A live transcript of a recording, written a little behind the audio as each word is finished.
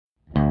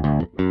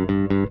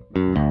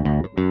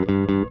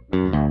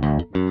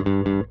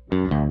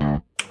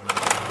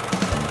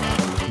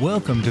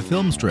Welcome to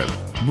Film Strip,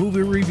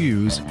 movie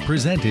reviews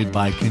presented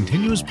by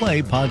Continuous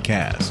Play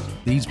Podcast.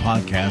 These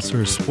podcasts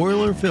are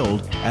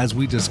spoiler-filled as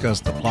we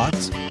discuss the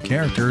plots,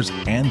 characters,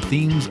 and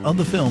themes of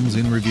the films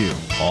in review.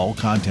 All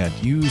content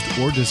used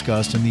or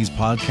discussed in these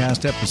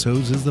podcast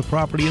episodes is the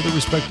property of the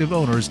respective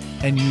owners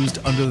and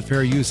used under the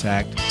Fair Use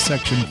Act,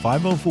 Section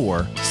 504,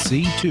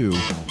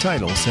 C2,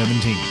 Title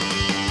 17.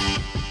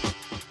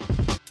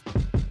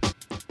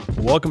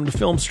 Welcome to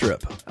Film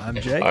Strip. I'm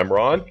Jay. I'm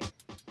Ron.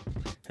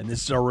 And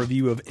this is our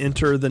review of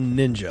Enter the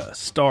Ninja,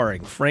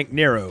 starring Frank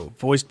Nero,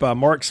 voiced by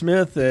Mark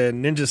Smith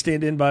and Ninja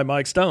stand-in by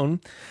Mike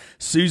Stone,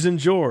 Susan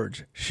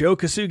George, Sho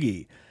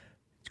Kosugi,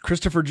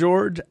 Christopher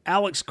George,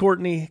 Alex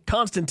Courtney,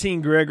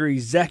 Constantine Gregory,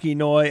 Zaki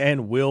Noy,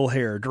 and Will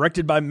Hare.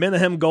 Directed by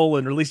Menahem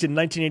Golan, released in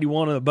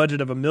 1981 on a budget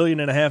of $1.5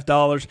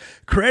 million.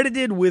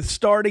 Credited with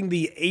starting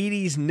the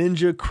 80s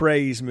ninja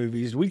craze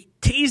movies. We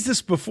teased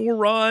this before,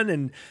 Ron,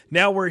 and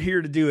now we're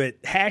here to do it.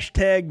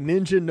 Hashtag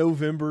Ninja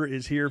November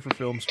is here for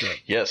Film Strip.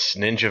 Yes,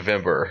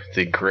 Ninjavember,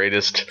 the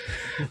greatest,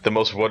 the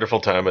most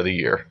wonderful time of the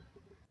year.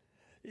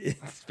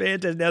 It's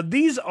fantastic. Now,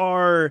 these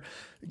are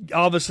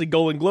obviously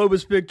Golden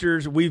Globus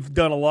pictures. We've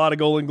done a lot of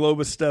Golden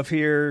Globus stuff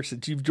here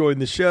since you've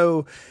joined the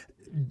show.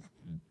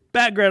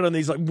 Background on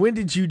these, like, when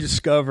did you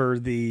discover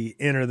the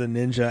Enter the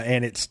Ninja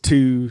and its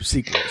two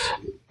sequels?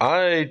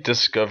 I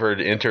discovered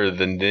Enter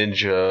the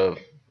Ninja,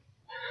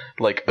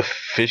 like,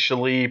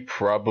 officially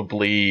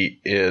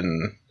probably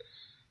in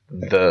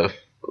the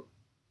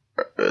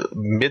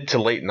mid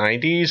to late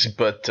 90s,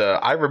 but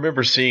I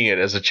remember seeing it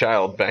as a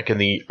child back in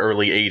the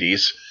early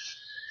 80s.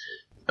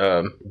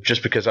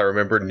 Just because I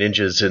remember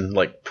ninjas in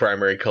like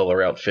primary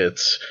color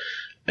outfits,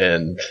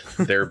 and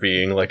there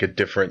being like a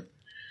different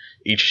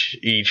each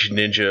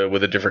ninja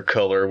with a different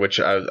color, which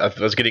I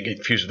was getting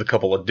confused with a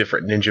couple of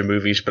different ninja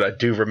movies, but I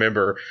do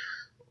remember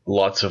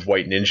lots of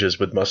white ninjas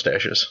with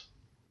mustaches.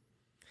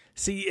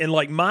 See, and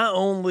like my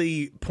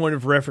only point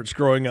of reference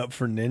growing up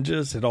for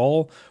ninjas at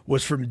all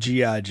was from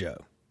G.I.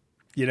 Joe.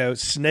 You know,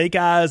 Snake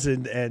Eyes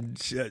and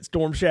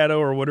Storm Shadow,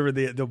 or whatever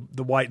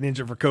the white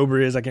ninja for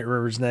Cobra is. I can't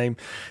remember his name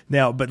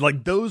now, but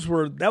like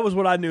that was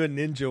what I knew a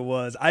ninja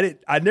was.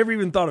 I never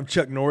even thought of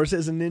Chuck Norris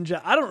as a ninja.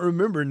 I don't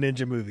remember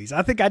ninja movies.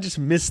 I think I just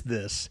missed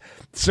this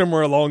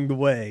somewhere along the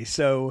way.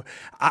 So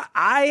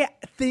I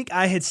think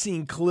I had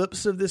seen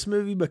clips of this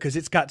movie because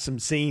it's got some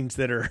scenes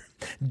that are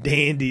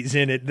dandies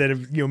in it that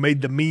have, you know,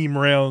 made the meme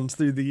rounds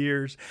through the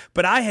years.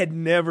 But I had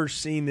never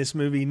seen this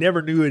movie,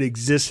 never knew it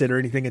existed or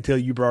anything until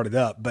you brought it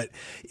up. But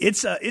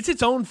it's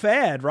its own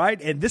fad,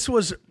 right? And this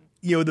was,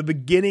 you know, the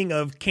beginning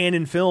of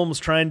Canon Films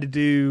trying to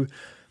do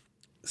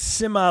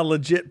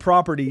semi-legit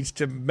properties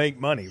to make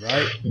money,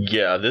 right?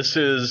 Yeah, this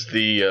is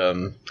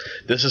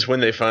when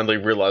they finally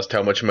realized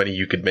how much money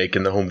you could make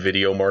in the home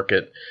video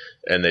market,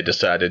 and they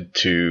decided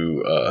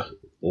to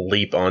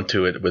leap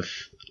onto it with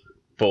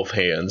both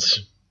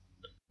hands.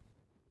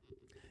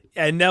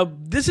 And now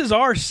this is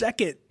our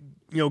second,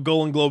 you know,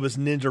 Golden Globus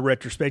Ninja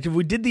retrospective.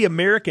 We did the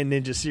American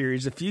Ninja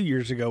series a few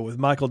years ago with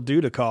Michael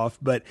Dudikoff,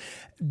 but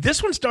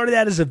this one started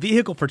out as a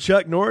vehicle for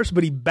Chuck Norris,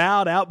 but he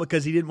bowed out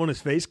because he didn't want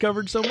his face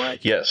covered so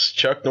much. Yes,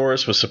 Chuck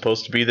Norris was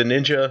supposed to be the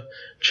ninja.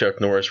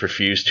 Chuck Norris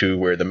refused to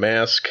wear the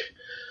mask.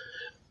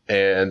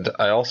 And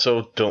I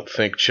also don't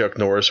think Chuck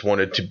Norris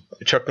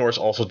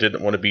also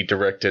didn't want to be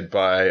directed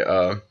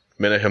by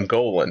Menahem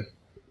Golan.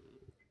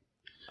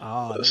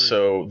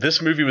 So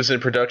this movie was in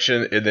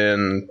production, and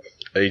then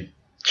a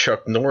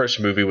Chuck Norris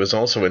movie was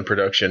also in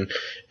production,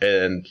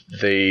 and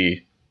the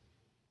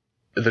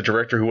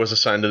director who was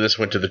assigned to this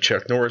went to the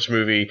Chuck Norris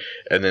movie,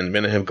 and then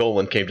Menahem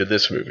Golan came to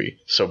this movie.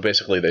 So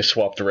basically they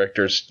swapped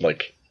directors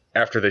like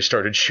after they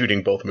started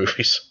shooting both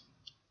movies.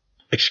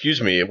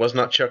 Excuse me, it was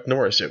not Chuck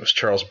Norris, it was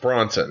Charles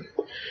Bronson.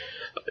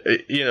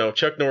 You know,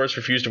 Chuck Norris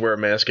refused to wear a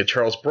mask, and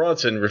Charles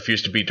Bronson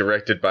refused to be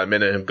directed by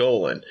Menahem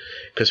Golan,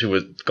 because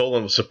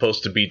Golan was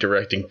supposed to be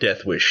directing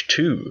Death Wish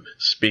 2,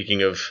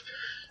 speaking of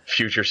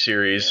future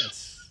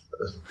series.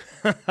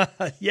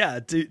 Yeah,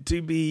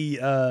 to be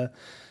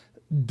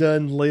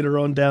done later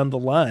on down the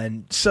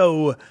line.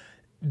 So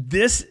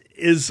that's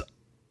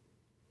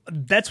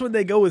when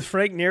they go with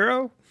Frank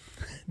Nero,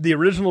 the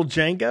original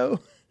Django.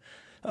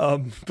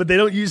 But they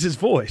don't use his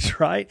voice,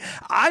 right?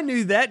 I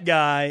knew that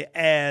guy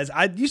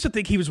I used to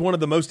think he was one of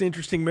the most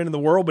interesting men in the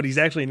world, but he's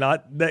actually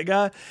not that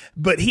guy.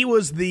 But he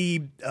was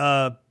the,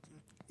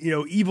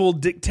 evil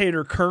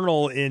dictator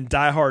colonel in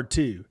Die Hard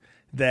 2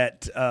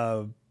 that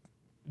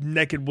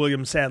naked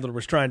William Sadler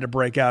was trying to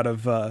break out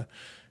of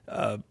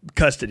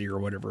custody or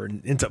whatever,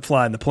 and ends up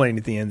flying the plane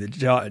at the end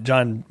that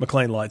John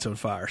McClane lights on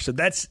fire. So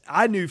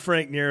I knew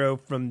Franco Nero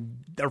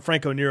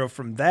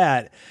from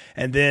that,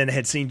 and then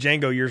had seen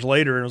Django years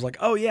later and was like,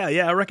 oh yeah,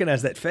 I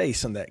recognize that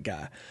face on that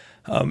guy.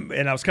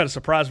 And I was kind of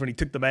surprised when he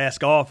took the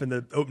mask off in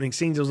the opening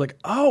scenes. I was like,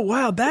 oh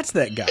wow, that's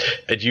that guy.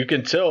 And you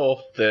can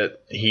tell that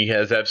he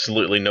has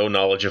absolutely no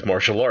knowledge of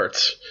martial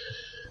arts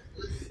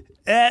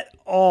at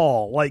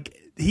all. Like,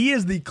 he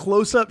is the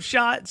close-up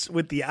shots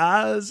with the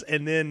eyes,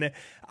 and then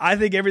I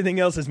think everything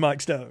else is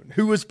Mike Stone,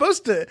 who was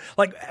supposed to,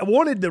 like,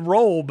 wanted the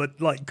role, but,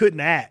 like,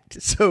 couldn't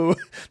act. So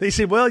they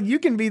said, well, you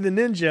can be the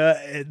ninja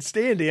and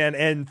stand-in,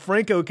 and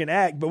Franco can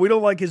act, but we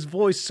don't like his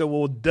voice, so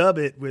we'll dub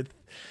it with,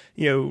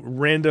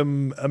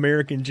 random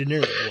American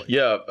generic voice.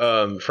 Yeah,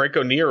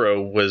 Franco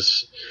Nero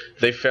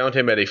they found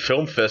him at a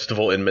film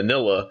festival in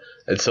Manila,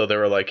 and so they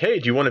were like, hey,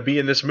 do you want to be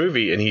in this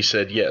movie? And he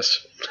said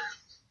yes.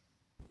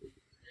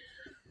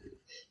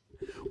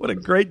 What a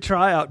great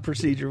tryout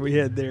procedure we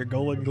had there,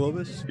 Golden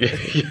Globus.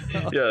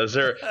 Yeah. Is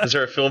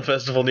there a film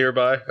festival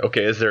nearby?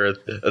 Okay. Is there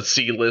a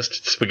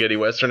C-list spaghetti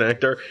western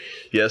actor?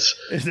 Yes.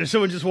 Is there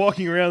someone just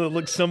walking around that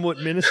looks somewhat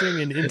menacing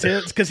and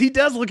intense? Because he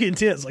does look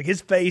intense. Like,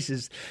 his face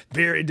is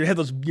to have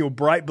those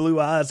bright blue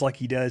eyes like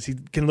he does. He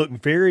can look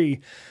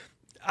very,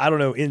 I don't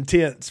know,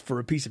 intense for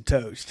a piece of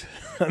toast.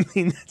 I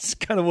mean, that's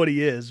kind of what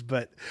he is.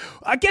 But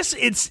I guess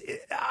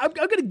I'm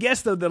going to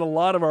guess, though, that a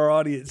lot of our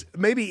audience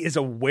maybe is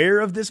aware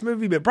of this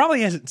movie, but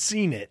probably hasn't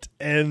seen it.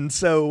 And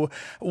so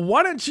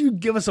why don't you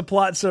give us a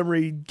plot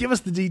summary, give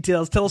us the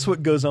details, tell us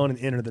what goes on in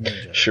Enter the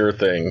Ninja. Sure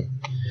thing.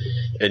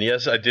 And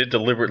yes, I did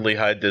deliberately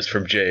hide this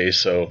from Jay,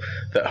 so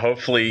that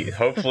hopefully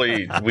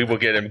we will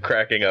get him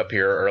cracking up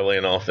here early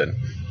and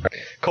often.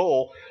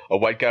 Cole, a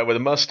white guy with a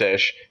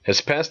mustache, has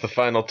passed the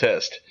final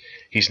test.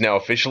 He's now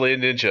officially a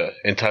ninja,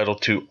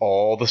 entitled to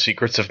all the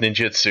secrets of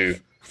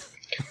ninjutsu.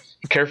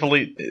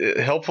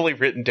 Helpfully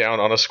written down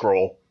on a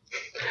scroll.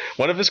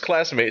 One of his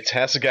classmates,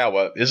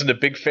 Hasegawa, isn't a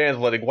big fan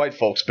of letting white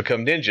folks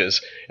become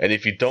ninjas, and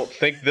if you don't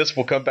think this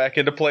will come back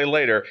into play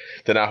later,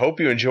 then I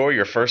hope you enjoy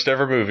your first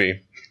ever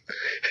movie.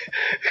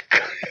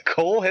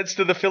 Cole heads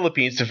to the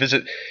Philippines to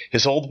visit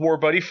his old war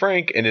buddy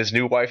Frank and his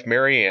new wife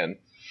Marianne.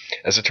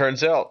 As it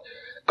turns out,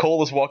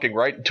 Cole is walking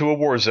right into a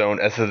war zone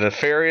as the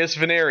nefarious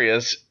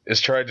Venarius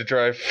is trying to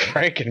drive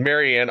Frank and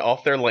Marianne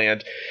off their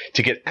land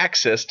to get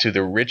access to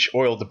the rich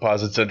oil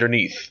deposits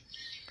underneath.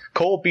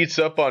 Cole beats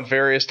up on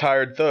various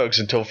tired thugs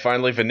until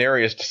finally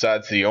Venarius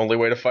decides the only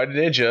way to fight a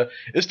ninja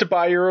is to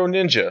buy your own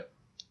ninja.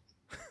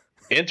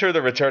 Enter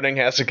the returning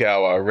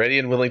Hasegawa, ready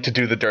and willing to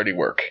do the dirty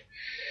work.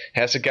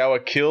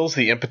 Hasegawa kills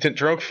the impotent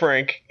drunk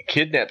Frank,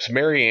 kidnaps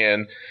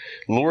Marianne,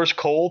 lures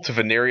Cole to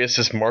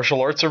Venarius'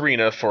 martial arts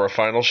arena for a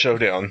final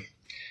showdown.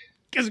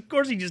 Because, of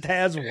course, he just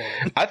has one.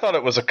 I thought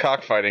it was a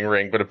cockfighting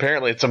ring, but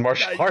apparently it's a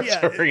martial arts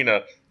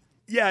arena.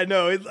 Yeah,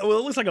 no, it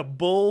looks like a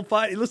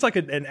bullfight. It looks like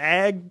an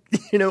ag,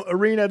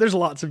 arena. There's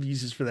lots of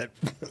uses for that.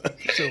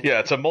 So.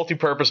 Yeah, it's a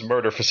multi-purpose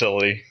murder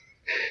facility.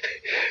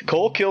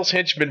 Cole kills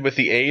henchmen with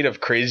the aid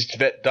of crazed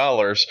vet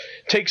dollars,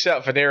 takes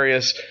out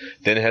Venarius,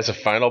 then has a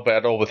final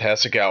battle with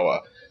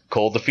Hasegawa.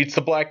 Cole defeats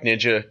the Black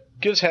Ninja,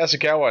 gives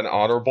Hasegawa an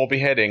honorable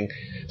beheading,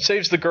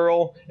 saves the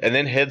girl, and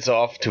then heads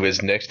off to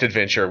his next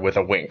adventure with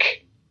a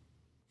wink.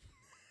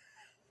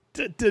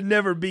 To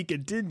never be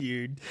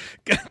continued,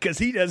 because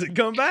he doesn't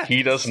come back.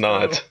 He does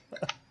not.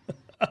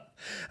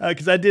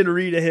 Because I did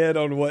read ahead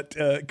on what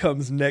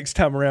comes next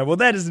time around. Well,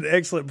 that is an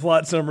excellent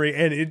plot summary,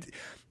 and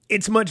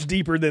it's much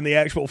deeper than the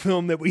actual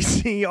film that we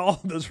see, all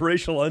those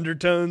racial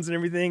undertones and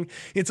everything.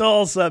 It's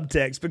all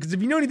subtext, because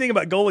if you know anything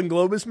about Golden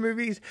Globus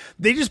movies,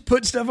 they just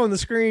put stuff on the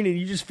screen and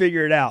you just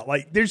figure it out.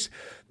 Like, there's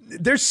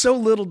so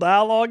little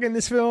dialogue in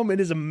this film. It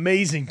is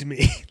amazing to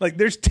me. Like,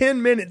 there's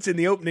 10 minutes in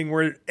the opening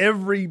where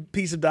every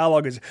piece of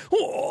dialogue is,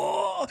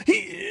 oh,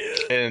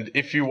 and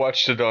if you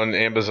watched it on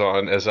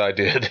Amazon, as I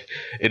did,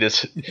 it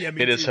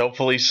is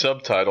helpfully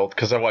subtitled,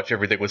 because I watch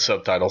everything with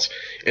subtitles.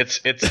 It's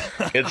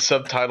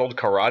subtitled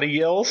Karate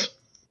Yells.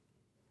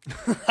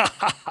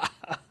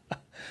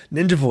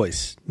 Ninja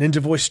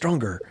voice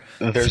stronger.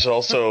 There's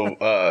also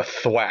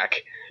Thwack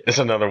is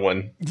another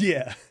one.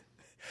 Yeah.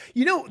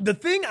 The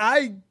thing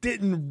I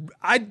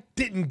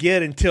didn't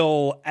get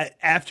until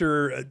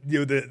after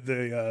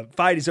the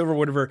fight is over, or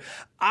whatever.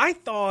 I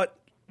thought,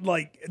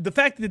 like, the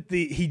fact that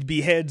he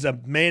beheads a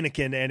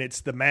mannequin and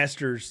it's the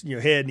master's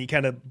head, and he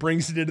kind of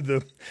brings it into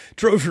the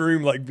trophy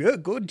room like,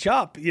 good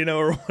chop,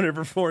 or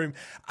whatever for him.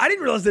 I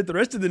didn't realize that the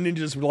rest of the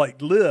ninjas were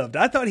like lived.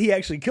 I thought he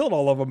actually killed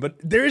all of them, but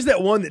there is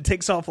that one that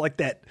takes off like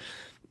that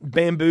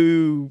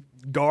bamboo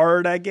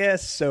guard, I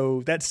guess.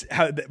 So that's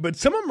how. But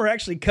some of them are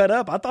actually cut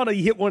up. I thought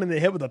he hit one in the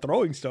head with a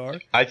throwing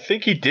star. I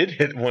think he did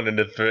hit one in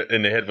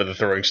the head with a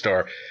throwing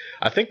star.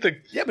 I think but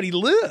he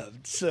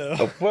lived.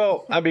 So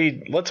well, I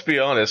mean, let's be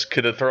honest.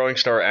 Could a throwing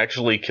star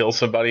actually kill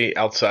somebody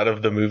outside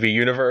of the movie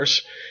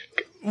universe?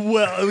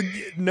 Well,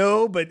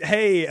 no, but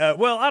hey, I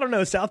don't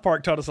know. South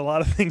Park taught us a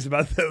lot of things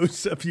about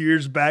those a few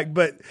years back.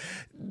 But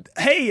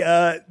hey,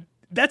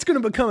 that's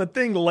going to become a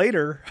thing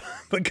later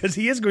because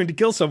he is going to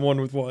kill someone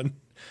with one.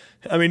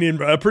 I mean,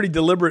 in a pretty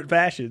deliberate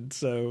fashion.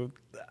 So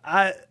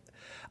I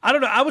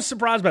don't know. I was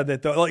surprised by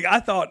that, though. Like,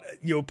 I thought,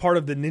 part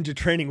of the ninja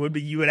training would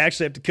be you would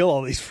actually have to kill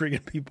all these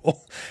freaking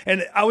people.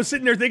 And I was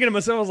sitting there thinking to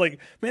myself, I was like,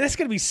 man, that's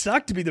going to be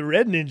suck to be the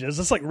red ninjas.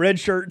 That's like red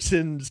shirts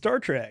in Star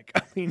Trek.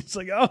 I mean, it's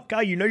like, oh,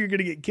 God, you're going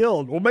to get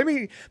killed. Well,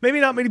 maybe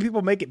not many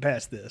people make it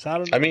past this. I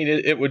don't know. I mean,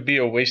 it would be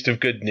a waste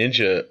of good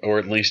ninja, or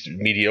at least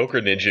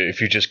mediocre ninja,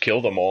 if you just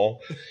killed them all.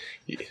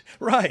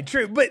 Right,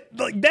 true. But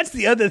like, that's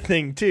the other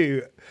thing,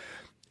 too.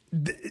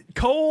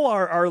 Cole,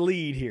 our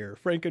lead here,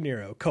 Franco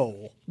Nero,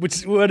 Cole,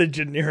 which what a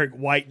generic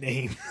white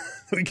name.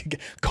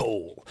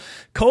 Cole.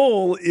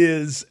 Cole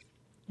is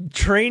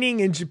training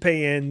in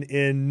Japan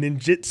in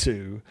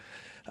ninjutsu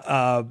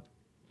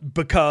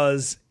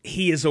because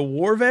he is a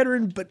war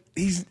veteran, but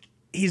he's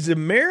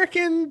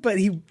American, but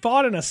he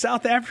fought in a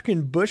South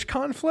African bush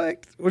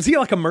conflict. Was he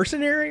like a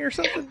mercenary or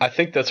something? I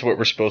think that's what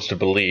we're supposed to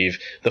believe.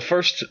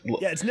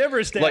 It's never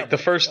established. Like the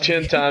first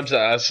 10 times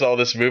I saw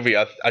this movie,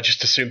 I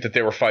just assumed that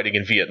they were fighting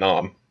in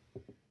Vietnam.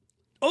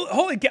 Oh,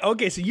 holy cow.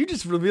 Okay, so you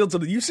just revealed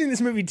something. You've seen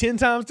this movie 10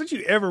 times. Don't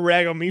you ever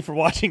rag on me for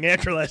watching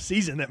After Last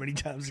Season that many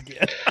times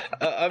again?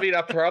 I mean,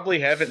 I probably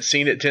haven't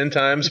seen it 10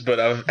 times, but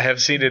I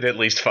have seen it at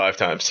least 5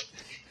 times.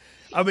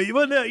 I mean,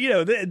 well,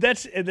 no,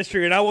 that's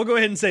true, and I will go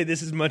ahead and say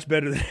this is much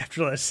better than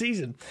After Last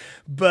Season,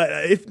 but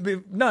if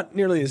not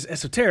nearly as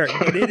esoteric,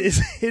 but it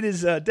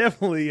is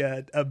definitely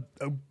a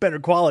better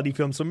quality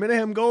film. So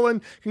Menahem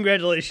Golan,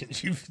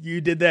 congratulations,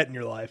 you did that in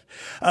your life.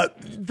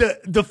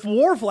 The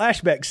war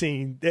flashback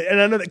scene, and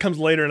I know that comes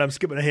later, and I'm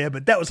skipping ahead,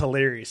 but that was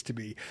hilarious to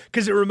me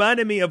because it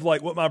reminded me of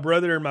like what my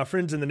brother and my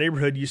friends in the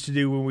neighborhood used to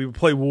do when we would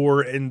play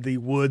war in the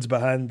woods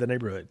behind the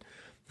neighborhood.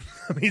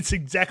 I mean, it's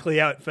exactly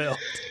how it felt.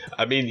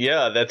 I mean,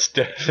 yeah, that's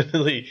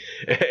definitely,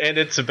 and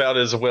it's about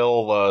as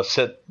well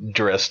set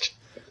dressed.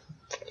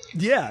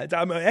 Yeah,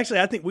 actually,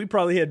 I think we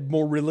probably had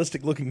more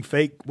realistic looking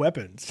fake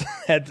weapons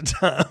at the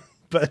time.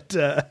 But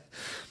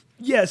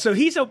yeah, so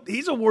he's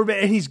a war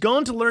vet, and he's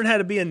gone to learn how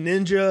to be a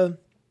ninja.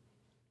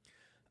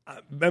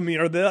 I mean,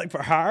 are they like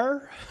for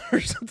hire or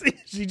something?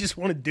 Does he just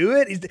want to do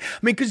it?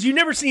 Because you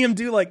never see him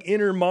do like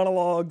inner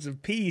monologues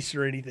of peace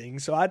or anything.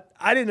 So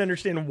I didn't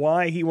understand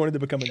why he wanted to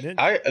become a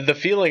ninja. The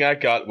feeling I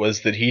got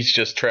was that he's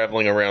just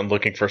traveling around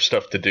looking for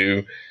stuff to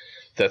do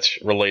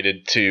that's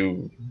related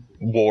to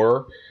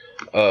war.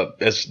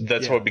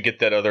 That's what we get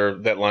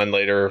that line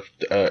later.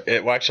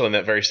 Actually, in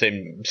that very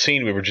same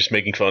scene we were just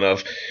making fun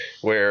of,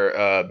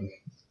 where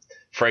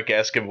Frank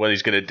asks him what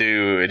he's going to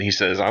do, and he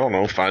says, "I don't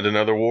know, find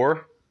another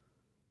war."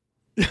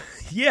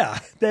 Yeah,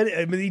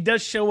 he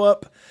does show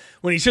up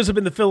when he shows up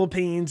in the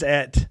Philippines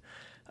at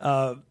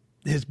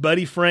his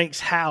buddy Frank's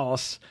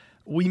house.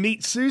 We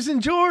meet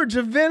Susan George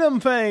of Venom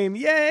fame.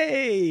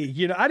 Yay!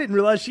 I didn't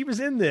realize she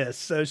was in this.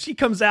 So she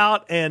comes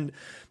out, and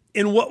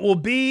in what will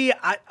be,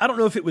 I don't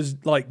know if it was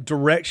like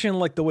direction,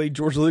 like the way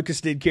George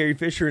Lucas did Carrie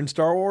Fisher in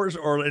Star Wars,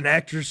 or an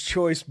actor's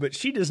choice, but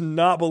she does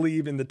not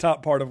believe in the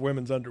top part of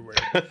women's underwear,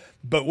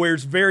 but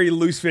wears very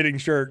loose-fitting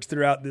shirts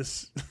throughout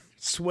this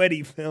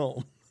sweaty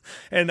film.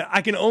 And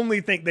I can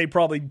only think they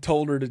probably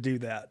told her to do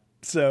that.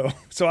 So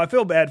I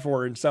feel bad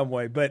for her in some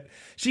way. But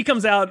she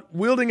comes out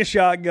wielding a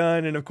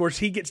shotgun, and of course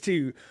he gets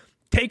to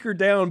take her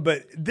down.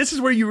 But this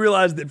is where you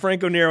realize that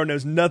Franco Nero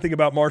knows nothing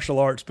about martial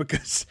arts,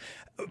 because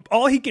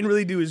all he can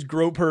really do is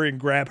grope her and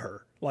grab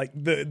her. Like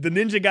the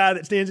ninja guy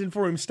that stands in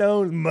for him,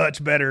 Stone,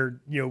 much better,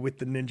 with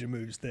the ninja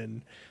moves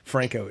than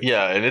Franco is.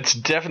 Yeah, and it's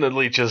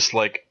definitely just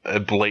like a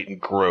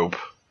blatant grope.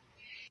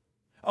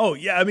 Oh,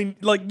 yeah. I mean,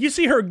 like, you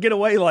see her get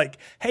away like,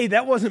 hey,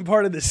 that wasn't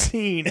part of the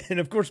scene.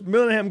 And, of course,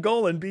 Menahem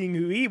Golan, being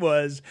who he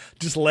was,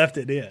 just left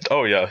it in.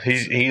 Oh, yeah.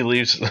 He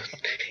leaves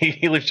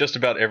he leaves just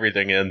about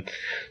everything in,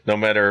 no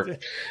matter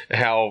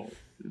how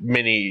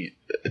many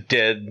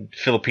dead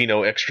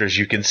Filipino extras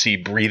you can see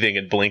breathing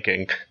and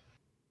blinking.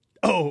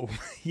 Oh,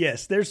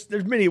 yes. There's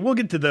many. We'll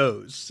get to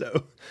those.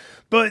 So,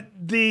 but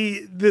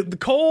the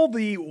Cole,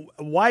 the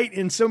white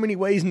in so many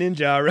ways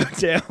ninja I wrote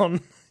down,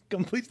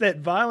 completes that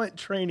violent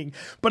training.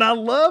 But I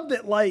love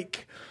that,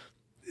 like,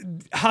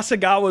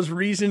 Hasegawa's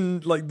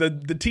reason, like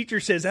the teacher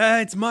says,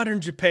 it's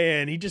modern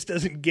Japan. He just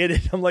doesn't get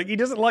it. I'm like, he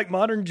doesn't like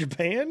modern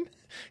Japan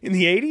in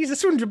the 80s?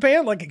 That's when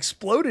Japan like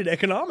exploded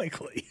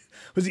economically.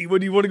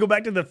 Would you want to go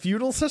back to the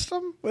feudal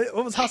system? What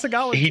was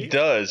Hasegawa? He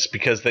does,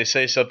 because they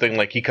say something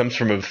like he comes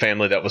from a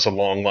family that was a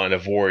long line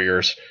of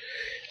warriors,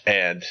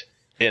 and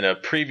in a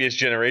previous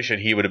generation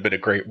he would have been a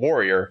great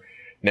warrior.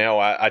 Now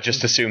I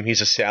just assume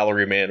he's a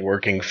salaryman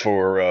working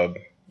for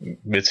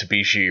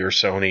Mitsubishi or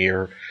Sony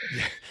or.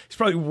 He's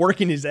probably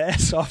working his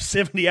ass off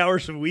 70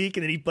 hours a week,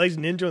 and then he plays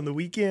ninja on the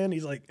weekend.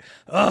 He's like,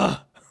 I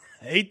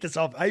hate this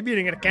off. I hate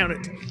being an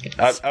accountant.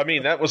 I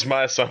mean, that was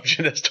my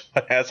assumption as to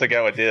what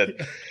Hasegawa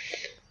did.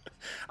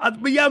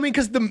 But yeah, I mean,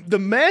 because the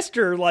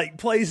master like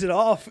plays it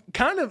off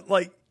kind of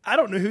like, I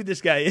don't know who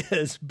this guy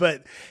is,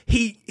 but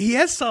he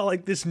has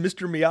like this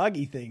Mr.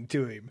 Miyagi thing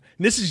to him.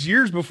 And this is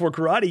years before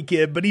Karate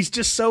Kid, but he's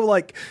just so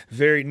like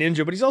very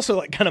ninja, but he's also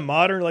like kind of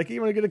modern. Like, you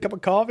want to get a cup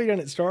of coffee down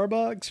at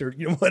Starbucks or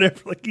whatever.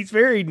 Like, he's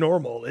very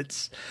normal.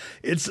 It's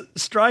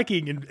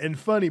striking and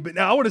funny. But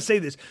now I want to say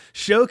this: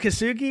 Sho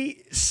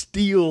Kosugi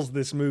steals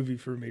this movie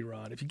for me,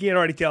 Ron. If you can't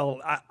already tell,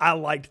 I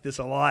liked this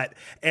a lot,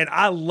 and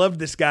I loved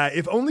this guy.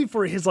 If only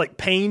for his like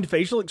pained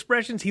facial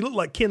expressions, he looked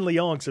like Ken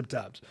Leung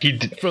sometimes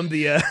from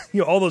the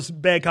all those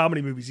bad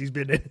comedy movies he's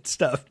been in and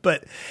stuff.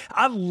 But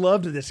I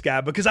loved this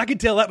guy because I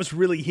could tell that was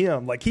really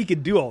him. Like, he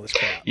could do all this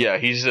crap. Yeah,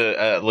 he's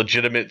a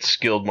legitimate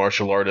skilled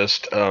martial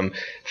artist.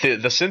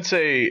 The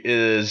sensei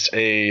is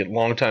a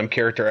longtime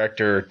character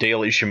actor,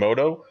 Dale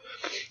Ishimoto,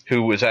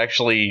 who was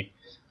actually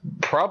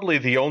probably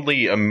the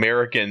only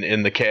American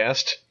in the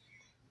cast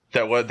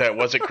that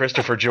wasn't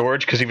Christopher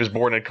George, because he was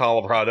born in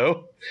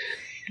Colorado.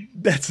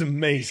 That's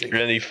amazing.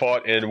 And he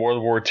fought in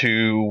World War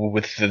II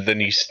with the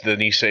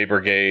Nisei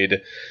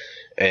Brigade,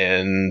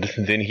 and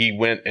then he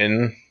went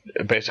and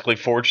basically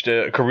forged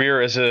a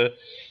career as a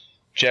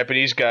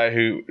Japanese guy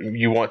who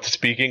you want to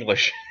speak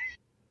English.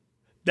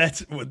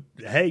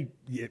 Hey,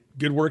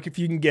 good work if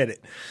you can get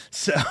it.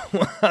 So,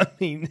 I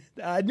mean,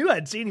 I knew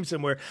I'd seen him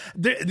somewhere.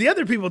 The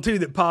other people, too,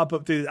 that pop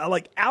up through, I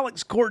like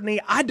Alex Courtney.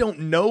 I don't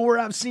know where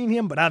I've seen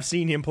him, but I've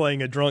seen him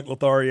playing a drunk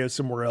Lothario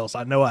somewhere else.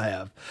 I know I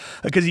have,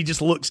 because he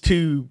just looks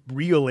too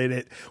real in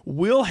it.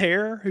 Will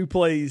Hare, who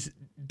plays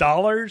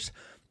Dollars,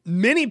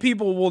 many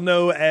people will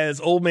know as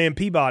Old Man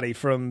Peabody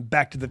from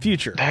Back to the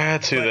Future.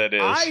 That's who that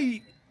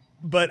is.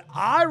 But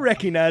I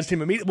recognized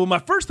him immediately. Well, my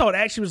first thought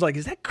actually was like,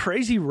 is that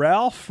Crazy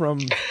Ralph from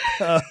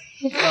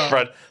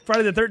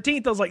Friday the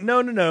 13th? I was like, no.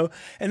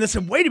 And then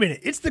said, wait a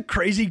minute, it's the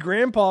crazy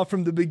grandpa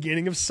from the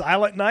beginning of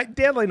Silent Night,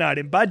 Deadly Night.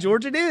 And by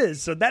George, it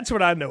is. So that's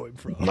what I know him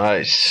from.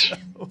 Nice.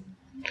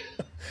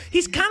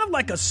 He's kind of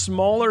like a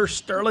smaller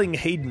Sterling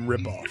Hayden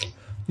ripoff.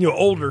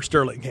 Older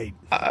Sterling Hayden.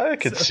 I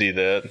could see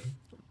that.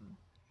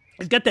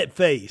 He's got that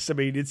face. I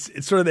mean, it's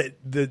sort of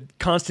the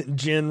constant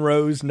Jen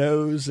Rose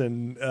nose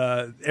and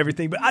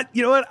everything. But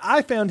you know what?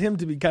 I found him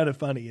to be kind of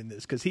funny in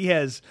this because he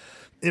has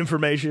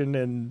information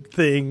and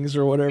things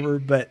or whatever.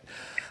 But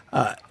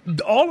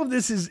all of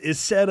this is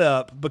set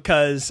up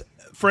because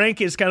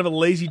Frank is kind of a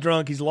lazy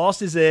drunk. He's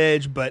lost his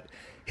edge, but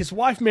his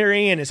wife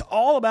Marianne is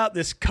all about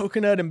this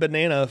coconut and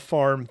banana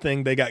farm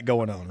thing they got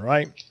going on,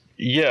 right?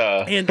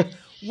 Yeah. And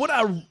what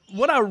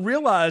I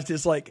realized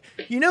is, like,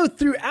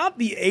 throughout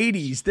the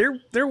 80s,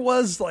 there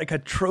was like a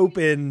trope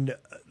in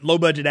low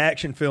budget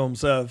action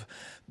films of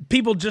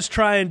people just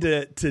trying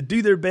to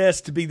do their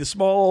best to be the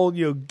small,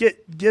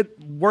 get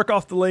work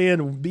off the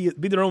land and be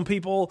their own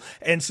people,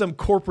 and some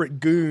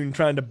corporate goon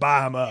trying to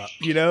buy them up,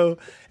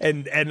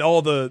 and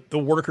all the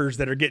workers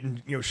that are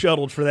getting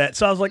shuttled for that.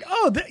 So I was like,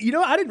 I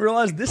didn't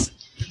realize this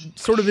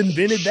sort of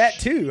invented that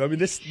too. I mean,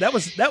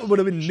 that would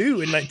have been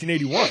new in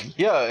 1981.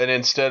 Yeah, and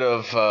instead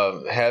of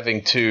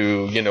having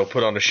to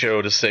put on a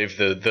show to save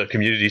the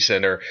community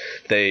center,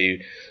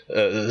 they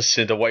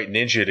send a white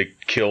ninja to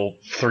kill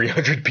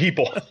 300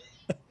 people.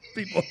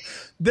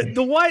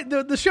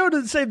 The show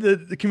doesn't say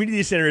the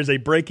community center is a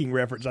breaking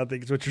reference, I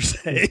think is what you're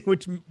saying.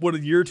 What, a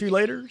year or two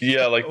later?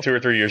 Yeah, like 2 or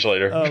 3 years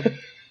later.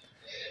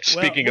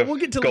 Speaking of we'll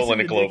get to Golan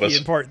and Globus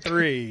in part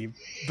 3,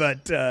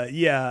 but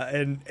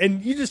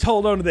and you just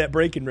hold on to that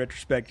break in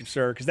retrospective,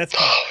 sir, because that's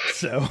hot.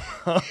 So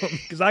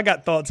because I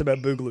got thoughts about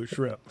Boogaloo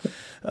Shrimp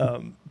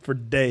for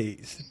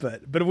days,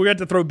 but we got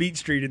to throw Beat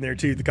Street in there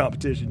too, the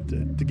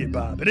competition to get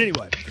by. But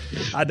anyway,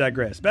 I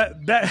digress. Back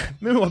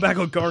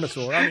on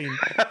Carnosaur. I mean,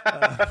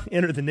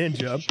 Enter the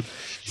Ninja.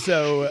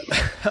 So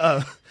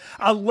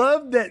I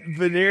love that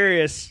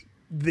Venarius,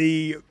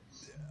 the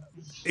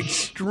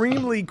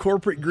extremely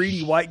corporate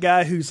greedy white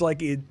guy who's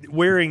like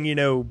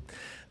wearing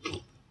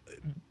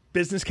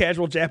business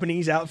casual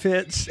Japanese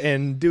outfits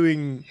and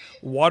doing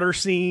water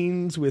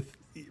scenes with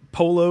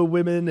polo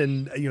women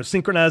and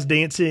synchronized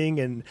dancing,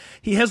 and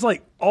he has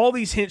like all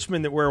these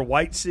henchmen that wear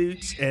white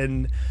suits,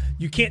 and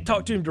you can't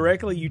talk to him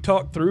directly, you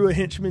talk through a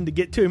henchman to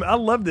get to him. I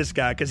love this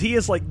guy because he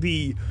is like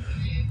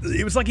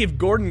it was like if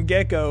Gordon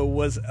Gekko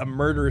was a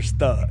murderous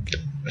thug.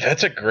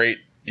 That's a great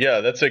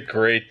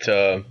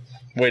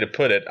way to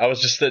put it. I was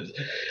just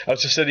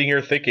sitting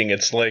here thinking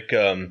it's like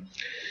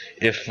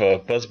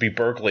if Busby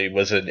Berkeley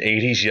was an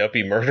 80s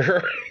yuppie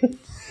murderer.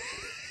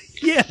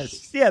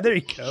 Yes, yeah, there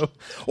you go.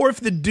 Or if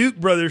the Duke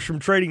brothers from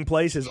Trading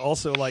Places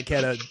also like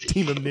had a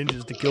team of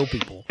ninjas to kill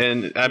people.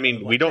 And I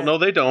mean, we don't know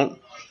they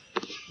don't.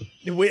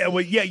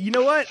 Yeah, you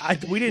know what?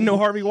 We didn't know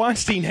Harvey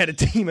Weinstein had a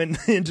team of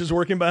ninjas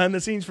working behind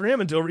the scenes for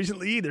him until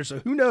recently either. So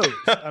who knows?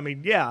 I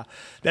mean, yeah,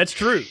 that's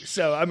true.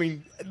 So I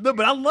mean, but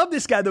I love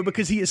this guy though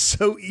because he is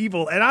so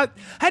evil, and I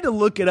had to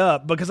look it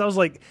up because I was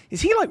like,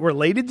 is he like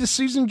related to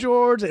Susan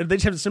George? They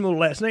just have a similar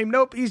last name.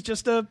 Nope, he's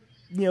just a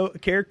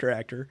character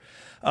actor.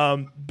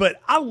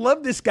 But I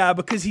love this guy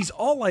because he's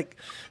all like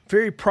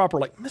very proper,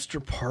 like,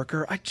 Mr.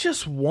 Parker, I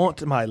just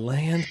want my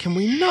land. Can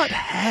we not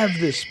have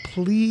this,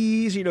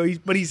 please?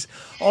 But he's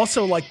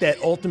also like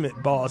that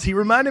ultimate boss. He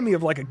reminded me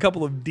of like a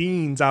couple of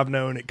deans I've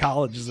known at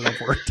colleges that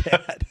I've worked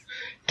at.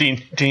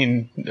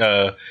 Dean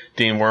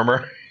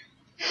Wormer.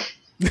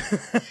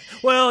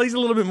 Well, he's a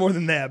little bit more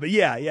than that, but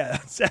yeah,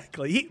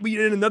 exactly.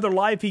 In another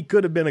life, he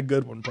could have been a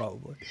good one,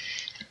 probably.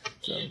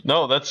 So.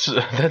 No, that's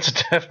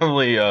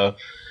definitely a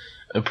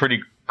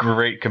pretty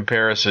great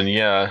comparison.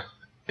 Yeah,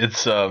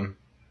 it's a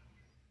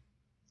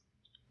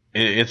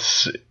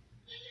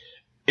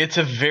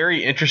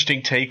very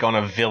interesting take on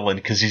a villain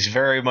because he's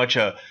very much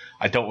I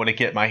don't want to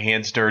get my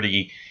hands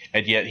dirty,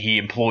 and yet he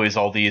employs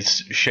all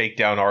these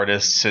shakedown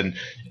artists and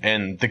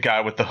the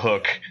guy with the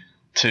hook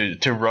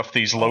to rough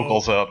these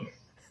locals up.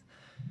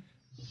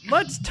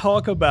 Let's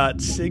talk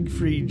about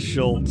Siegfried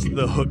Schultz,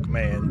 the Hook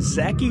Man.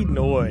 Zaki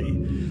Noy.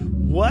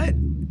 What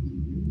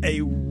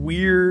a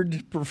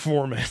weird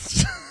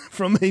performance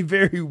from a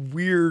very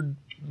weird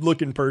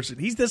looking person.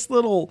 He's this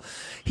little.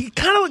 He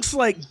kind of looks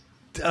like.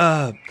 He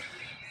kind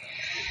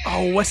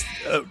of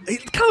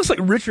looks like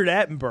Richard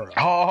Attenborough.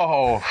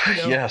 Oh,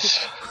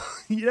 yes.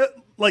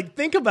 Like,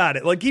 think about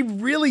it. Like, he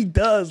really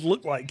does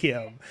look like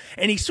him.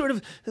 And he's sort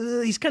of,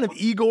 he's kind of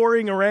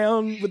egoring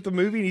around with the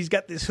movie, and he's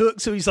got this hook,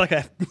 so he's like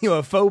a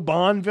faux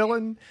Bond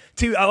villain,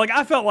 too.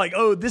 I felt like,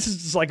 this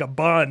is just like a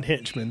Bond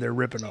henchman they're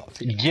ripping off.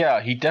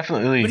 Yeah, he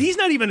definitely... But he's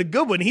not even a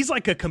good one. He's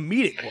like a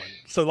comedic one.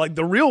 So, like,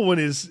 the real one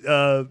is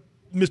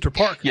Mr.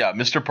 Parker. Yeah,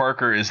 Mr.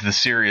 Parker is the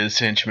serious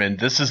henchman.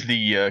 This is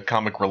the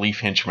comic relief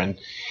henchman.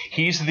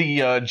 He's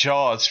the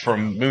Jaws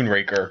from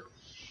Moonraker.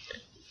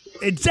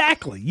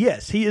 Exactly.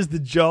 Yes, he is the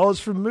Jaws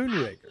from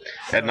Moonraker,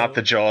 and not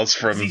the Jaws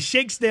from. He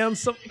shakes down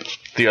some.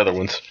 The other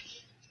ones.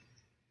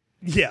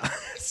 Yeah.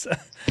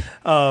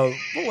 I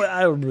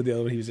don't remember the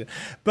other one he was in,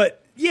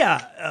 but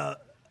yeah,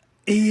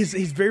 he's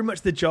very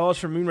much the Jaws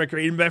from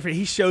Moonraker. In fact,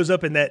 he shows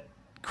up in that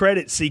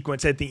credit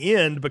sequence at the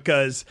end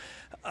because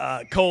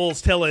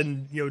Cole's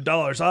telling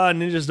Dollars,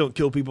 ninjas don't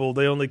kill people;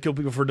 they only kill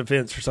people for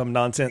defense or some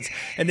nonsense.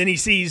 And then he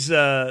sees.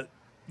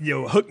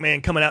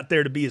 Hookman coming out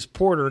there to be his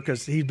porter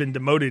because he's been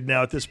demoted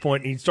now at this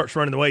point, and he starts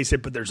running away. He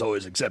said, "But there's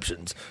always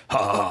exceptions."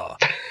 Ha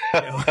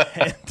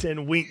ha!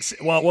 And winks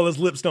while his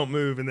lips don't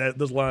move, and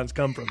those lines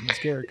come from his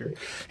character,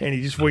 and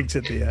he just winks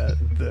at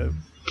the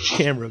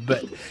camera.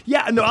 But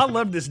yeah, no, I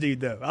love this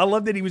dude though. I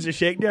love that he was a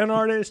shakedown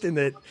artist, and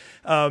that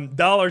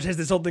Dollars has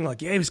this whole thing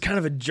like, he was kind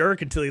of a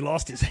jerk until he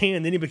lost his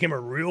hand, then he became a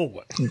real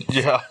one.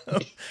 Yeah.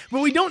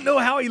 But we don't know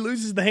how he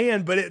loses the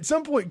hand, but at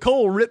some point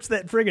Cole rips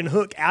that friggin'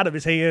 hook out of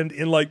his hand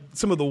in like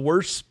some of the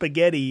worst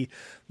spaghetti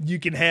you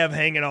can have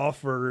hanging off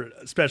for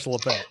special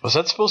effects. Was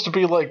that supposed to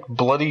be like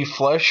bloody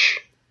flesh?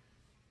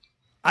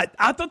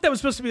 I thought that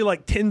was supposed to be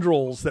like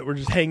tendrils that were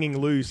just hanging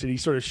loose, and he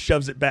sort of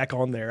shoves it back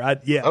on there.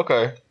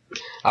 Okay.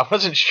 I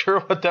wasn't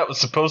sure what that was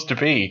supposed to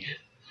be.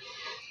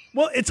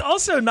 Well, it's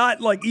also not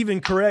like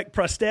even correct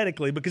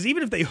prosthetically, because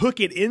even if they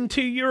hook it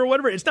into you or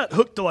whatever, it's not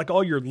hooked to like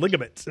all your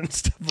ligaments and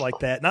stuff like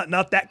that.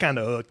 Not that kind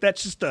of hook.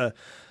 That's just a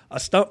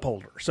stump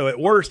holder. So at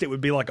worst, it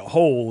would be like a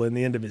hole in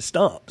the end of his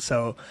stump.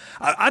 So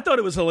I thought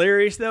it was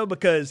hilarious though,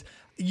 because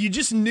you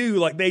just knew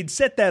like they'd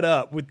set that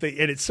up and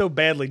it's so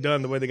badly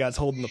done the way the guy's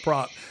holding the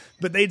prop.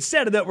 But they'd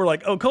set it up where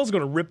like, Cole's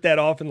going to rip that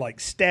off and like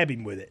stab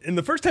him with it. And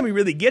the first time he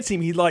really gets him,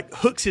 he like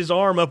hooks his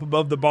arm up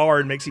above the bar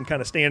and makes him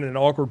kind of stand in an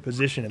awkward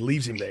position and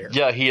leaves him there.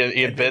 Yeah, he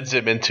embeds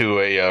him into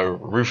a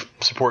roof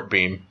support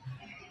beam.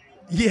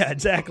 Yeah,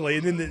 exactly.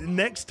 And then the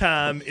next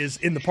time is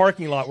in the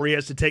parking lot where he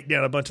has to take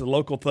down a bunch of the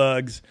local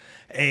thugs,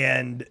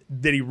 and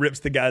then he rips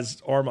the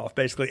guy's arm off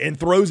basically and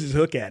throws his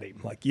hook at him.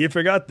 Like, you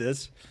forgot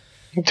this.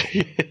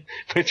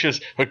 which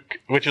is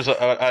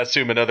I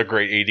assume another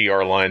great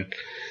ADR line.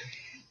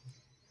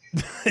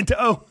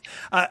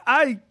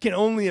 I can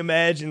only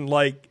imagine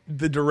like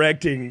the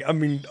directing. I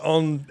mean,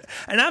 and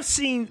I've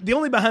seen the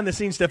only behind the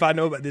scenes stuff I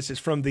know about this is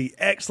from the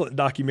excellent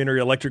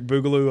documentary Electric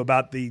Boogaloo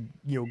about the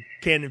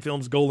Cannon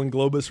Films Golden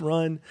Globus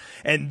run,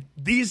 and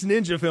these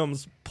ninja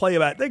films they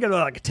got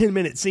like a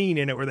 10-minute scene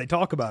in it where they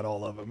talk about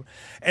all of them,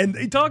 and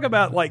they talk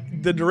about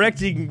like the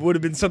directing would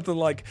have been something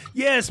like,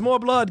 yes, more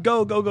blood,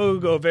 go,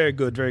 very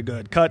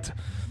good, cut,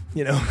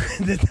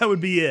 that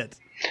would be it.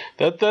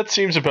 That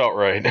seems about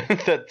right.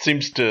 That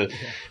seems to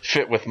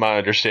fit with my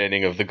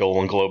understanding of the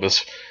Golden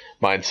Globus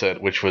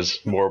mindset, which was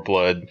more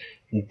blood.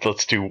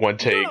 Let's do one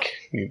take,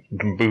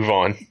 move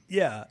on.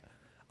 Yeah.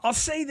 I'll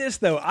say this,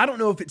 though. I don't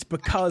know if it's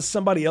because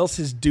somebody else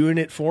is doing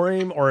it for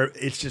him or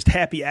it's just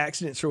happy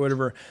accidents or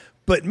whatever,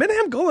 but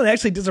Menahem Golan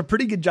actually does a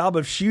pretty good job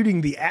of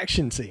shooting the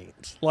action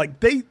scenes. Like,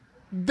 they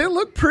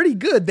look pretty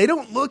good. They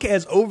don't look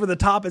as over the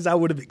top as I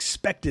would have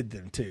expected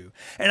them to.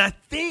 And I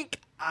think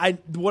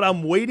what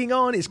I'm waiting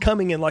on is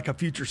coming in like a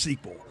future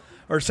sequel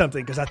or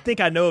something, because I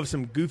think I know of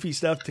some goofy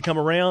stuff to come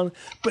around.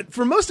 But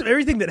for most of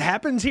everything that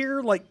happens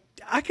here, like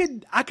I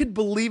could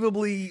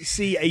believably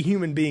see a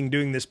human being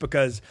doing this,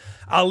 because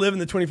I live in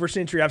the 21st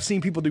century. I've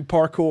seen people do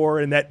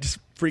parkour, and that just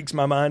freaks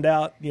my mind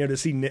out, to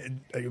see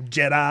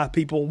Jedi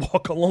people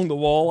walk along the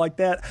wall like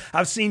that.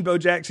 I've seen Bo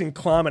Jackson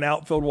climb an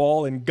outfield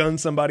wall and gun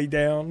somebody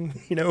down,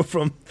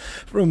 from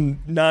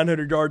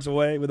 900 yards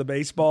away with a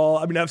baseball.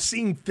 I mean, I've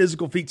seen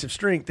physical feats of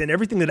strength, and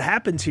everything that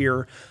happens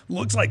here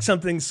looks like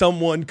something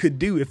someone could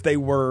do if they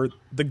were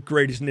the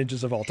greatest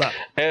ninjas of all time.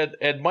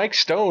 And Mike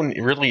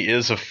Stone really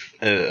is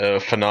a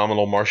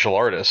phenomenal martial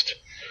artist.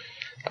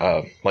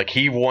 Like,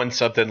 he won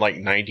something like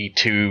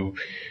 92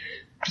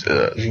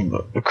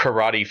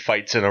 karate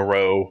fights in a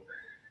row.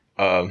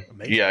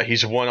 Yeah,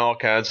 he's won all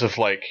kinds of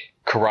like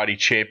karate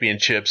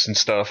championships and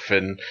stuff,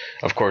 and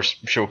of course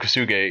Sho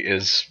Kosuge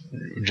is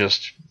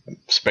just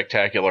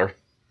spectacular.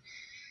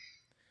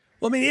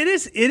 Well, I mean, it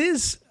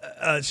is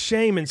a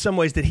shame in some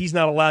ways that he's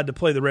not allowed to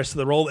play the rest of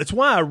the role. It's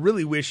why I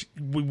really wish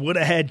we would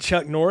have had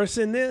Chuck Norris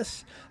in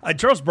this.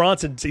 Charles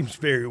Bronson seems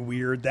very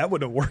weird. That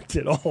would have worked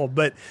at all.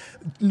 But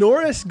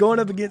Norris going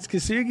up against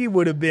Kosugi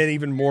would have been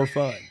even more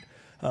fun.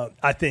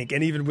 I think,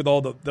 and even with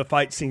all the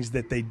fight scenes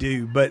that they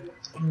do. But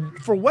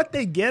for what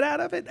they get out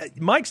of it,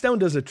 Mike Stone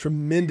does a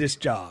tremendous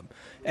job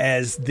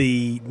as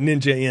the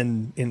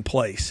ninja in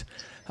place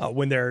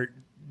when they're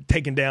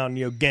taking down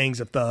gangs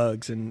of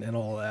thugs and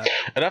all that.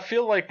 And I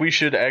feel like we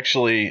should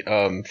actually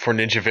for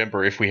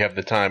Ninjavember, if we have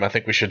the time, I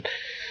think we should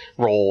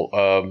roll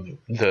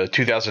the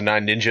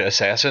 2009 Ninja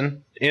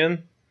Assassin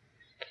in.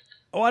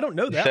 Oh, I don't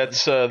know that.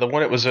 That's the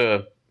one. It was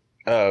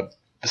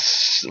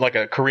like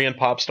a Korean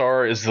pop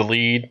star is the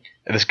lead,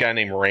 and this guy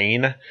named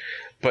Rain.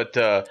 But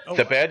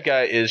the bad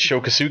guy is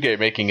Sho Kosuge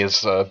making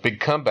his big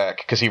comeback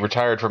because he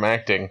retired from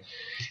acting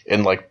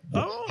in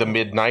the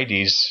mid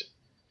 '90s,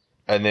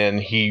 and then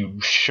he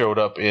showed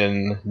up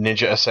in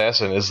Ninja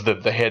Assassin as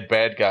the head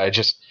bad guy,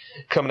 just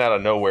coming out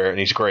of nowhere, and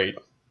he's great.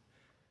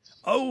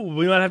 Oh,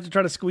 we might have to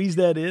try to squeeze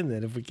that in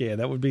then if we can.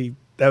 That would be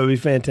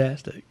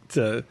fantastic.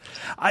 So,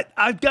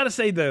 I've got to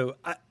say though,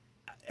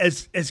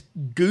 as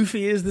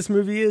goofy as this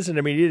movie is, and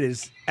I mean it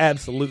is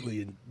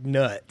absolutely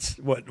nuts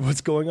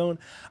what's going on,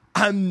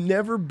 I'm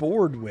never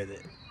bored with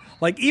it.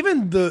 Like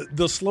even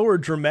the slower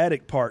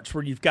dramatic parts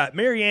where you've got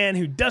Marianne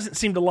who doesn't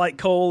seem to like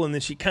Cole, and then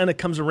she kind of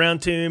comes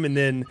around to him, and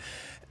then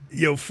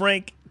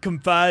Frank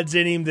confides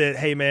in him that,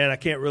 hey man, I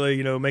can't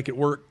really make it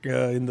work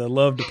in the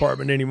love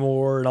department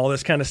anymore, and all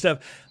this kind of stuff.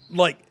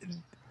 Like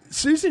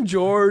Susan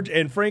George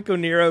and Franco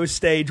Nero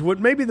stage what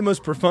may be the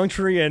most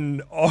perfunctory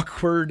and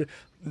awkward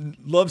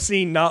love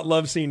scene, not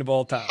love scene of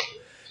all time.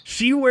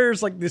 She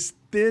wears like this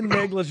thin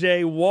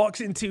negligee,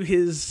 walks into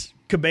his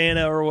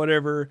cabana or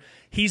whatever.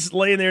 He's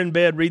laying there in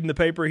bed reading the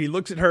paper. He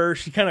looks at her.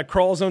 She kind of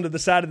crawls onto the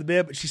side of the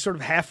bed, but she's sort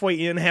of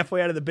halfway in,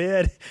 halfway out of the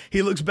bed.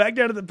 He looks back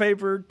down at the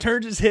paper,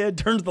 turns his head,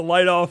 turns the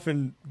light off,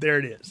 and there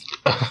it is.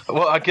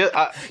 Well,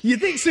 you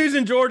think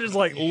Susan George is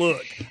like,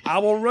 look, I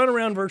will run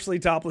around virtually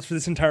topless for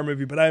this entire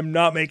movie, but I am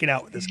not making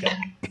out with this guy.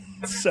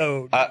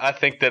 So I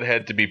think that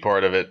had to be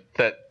part of it.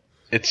 That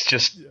it's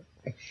just...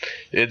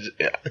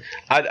 Yeah.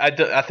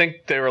 I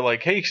think they were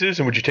like, hey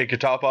Susan, would you take your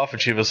top off?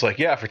 And she was like,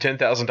 yeah, for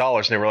 $10,000.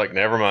 And they were like,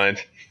 never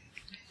mind.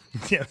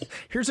 Yeah,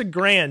 here's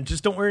 $1,000.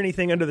 Just don't wear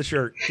anything under the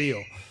shirt.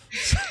 Deal.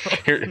 So,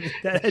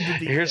 that had to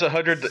be here's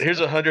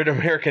 $100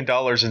 American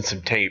dollars and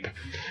some tape.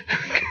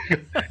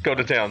 Go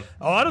to town.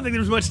 Oh, I don't think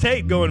there's much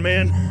tape going,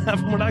 man.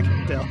 From what I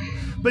can tell.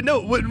 But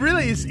no, what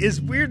really is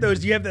weird though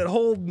is you have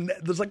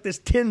there's like this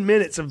 10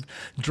 minutes of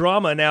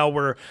drama now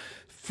where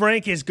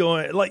Frank is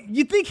going, like,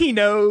 you think he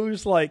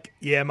knows, like,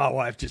 yeah, my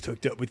wife just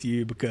hooked up with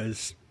you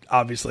because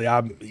obviously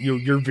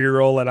you're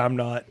virile and I'm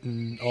not,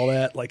 and all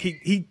that. Like,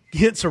 he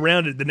hints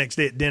around it the next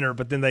day at dinner,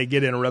 but then they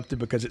get interrupted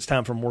because it's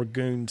time for more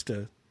goons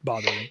to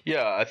bother him.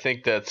 Yeah, I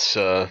think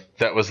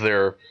that was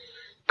their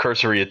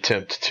cursory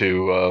attempt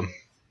to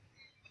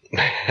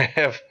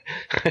have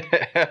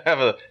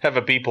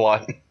a B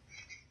plot.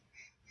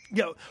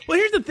 Yeah, well,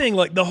 here's the thing.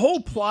 Like, the whole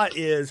plot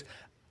is,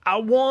 I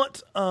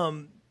want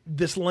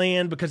this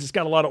land because it's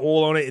got a lot of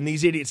oil on it, and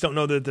these idiots don't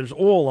know that there's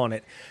oil on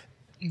it.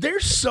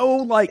 They're so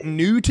like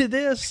new to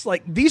this.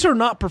 Like, these are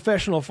not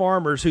professional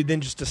farmers who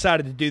then just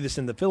decided to do this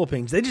in the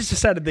Philippines. They just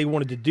decided they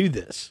wanted to do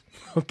this.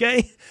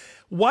 Okay?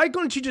 Why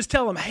couldn't you just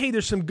tell them, hey,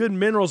 there's some good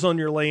minerals on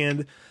your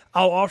land.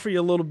 I'll offer you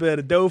a little bit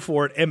of dough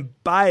for it and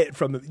buy it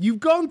from them.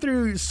 You've gone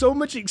through so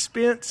much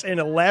expense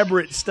and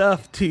elaborate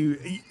stuff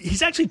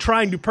he's actually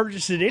trying to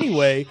purchase it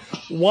anyway.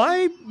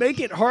 Why make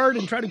it hard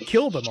and try to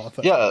kill them off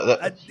of it?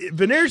 Yeah.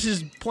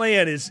 Veneers'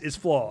 plan is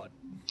flawed.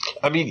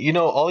 I mean,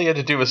 all he had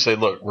to do was say,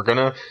 look,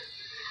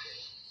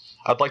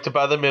 I'd like to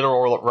buy the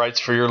mineral rights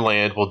for your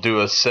land. We'll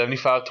do a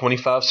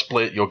 75-25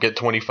 split. You'll get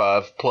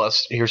 25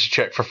 plus here's a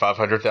check for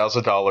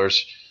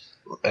 $500,000.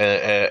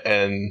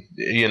 And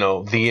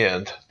the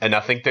end. And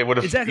I think they would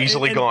have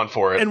easily gone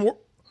for it.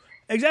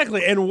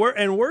 Exactly. And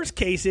worst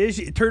case is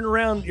you turn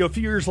around a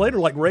few years later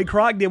like Ray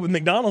Kroc did with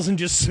McDonald's and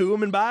just sue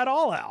them and buy it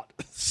all out.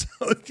 So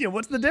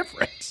what's the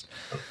difference?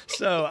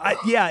 So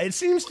it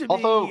seems to be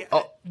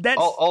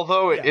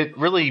although it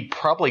really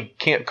probably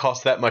can't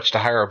cost that much to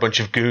hire a bunch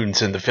of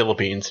goons in the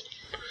Philippines.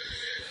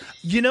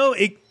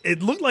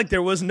 It looked like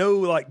there was no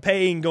like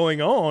paying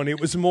going on. It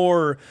was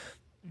more,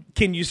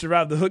 can you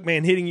survive the hook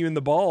man hitting you in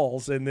the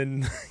balls and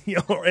then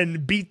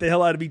and beat the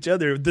hell out of each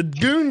other? The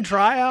goon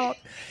tryout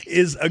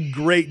is a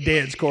great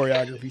dance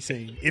choreography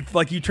scene. If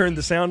like you turn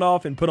the sound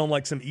off and put on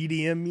like some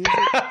EDM music,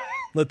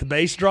 let the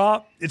bass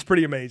drop, it's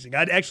pretty amazing.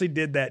 I actually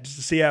did that just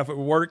to see how it would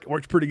work. It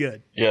works pretty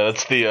good. Yeah,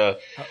 that's the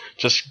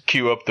just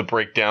cue up the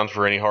breakdown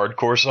for any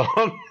hardcore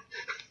song.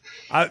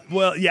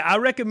 I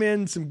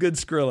recommend some good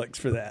Skrillex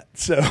for that.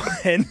 So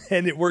and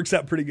it works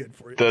out pretty good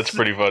for you. That's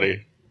pretty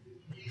funny.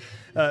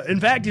 In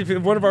fact, if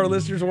one of our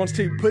listeners wants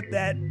to put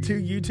that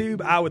to YouTube,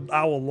 I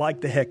will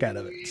like the heck out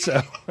of it.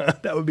 So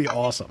that would be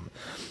awesome.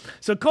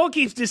 So Cole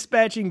keeps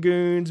dispatching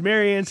goons.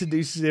 Marianne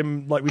seduces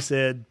him, like we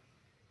said.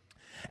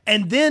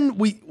 And then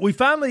we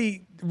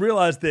finally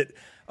realize that,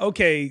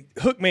 okay,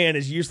 Hookman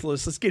is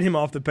useless. Let's get him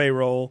off the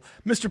payroll.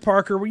 Mr.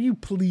 Parker, will you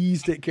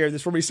please take care of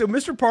this for me? So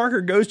Mr.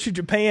 Parker goes to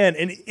Japan,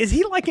 and is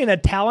he like in a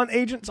talent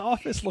agent's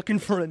office looking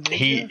for a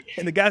ninja?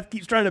 And the guy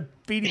keeps trying to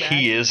feed him.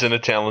 He is in a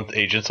talent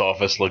agent's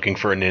office looking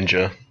for a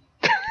ninja.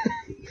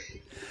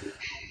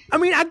 I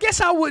mean, I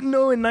guess I wouldn't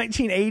know in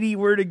 1980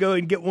 where to go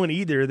and get one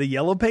either. The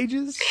Yellow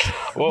Pages?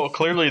 Well,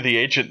 clearly the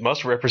agent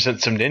must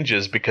represent some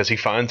ninjas because he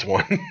finds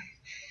one.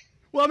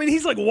 Well, I mean,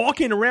 he's like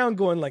walking around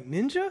going like,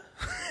 ninja?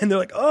 And they're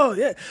like, oh,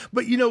 yeah.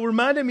 But,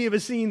 reminded me of a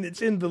scene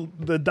that's in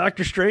the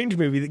Doctor Strange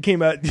movie that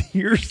came out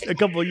a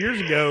couple of years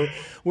ago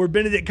where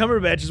Benedict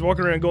Cumberbatch is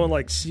walking around going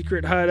like,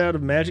 secret hideout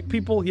of magic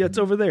people? Yeah, it's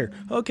over there.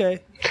 Okay.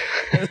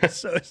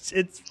 So it's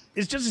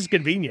just as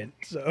convenient.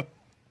 So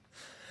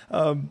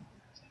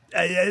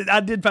I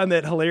did find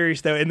that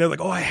hilarious, though. And they're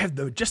like, oh, I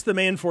have just the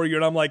man for you.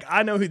 And I'm like,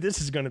 I know who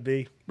this is going to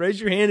be. Raise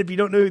your hand if you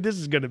don't know who this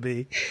is going to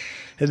be.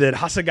 And then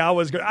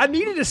Hasagawa's going. I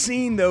needed a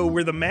scene though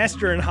where the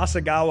master and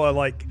Hasagawa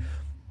like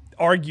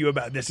argue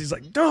about this. He's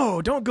like,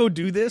 "No, don't go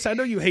do this. I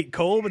know you hate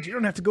Cole, but you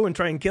don't have to go and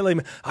try and kill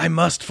him. I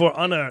must for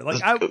honor."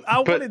 Like I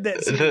wanted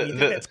that scene. You think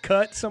that's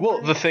cut somewhere?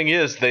 Well, the thing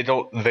is, they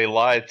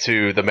lie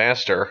to the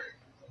master.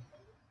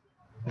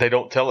 They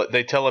don't tell it.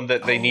 They tell him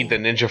that they need the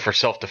ninja for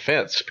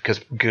self-defense because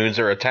goons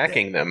are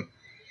attacking them.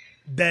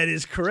 That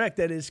is correct.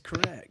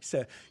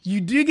 So you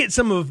do get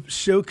some of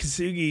Sho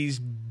Kosugi's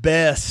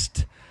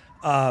best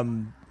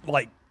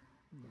like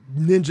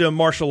ninja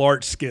martial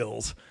arts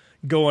skills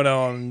going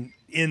on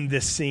in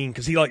this scene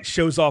because he like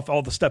shows off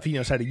all the stuff he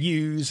knows how to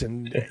use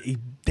and he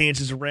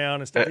dances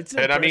around and stuff.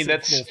 And I mean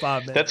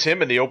that's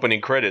him in the opening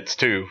credits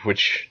too,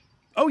 which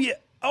oh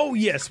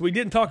yes, we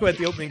didn't talk about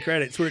the opening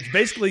credits where it's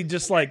basically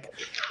just like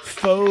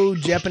faux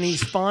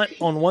Japanese font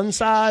on one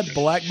side,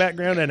 black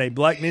background, and a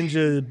black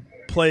ninja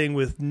playing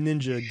with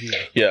ninja gear.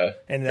 Yeah,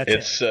 and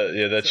that's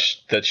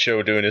that's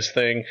Sho doing his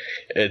thing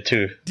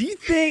too. Do you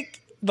think?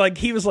 Like,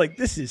 he was like,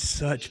 this is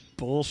such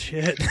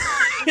bullshit.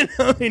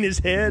 In his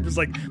head. It was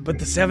like, but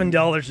the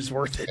 $7 is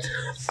worth it.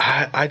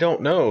 I don't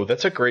know.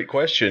 That's a great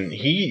question.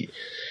 He'd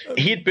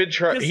been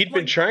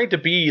trying to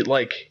be,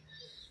 like,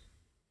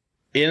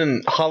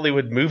 in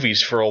Hollywood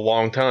movies for a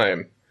long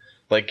time.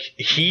 Like,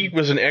 he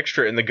was an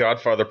extra in The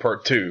Godfather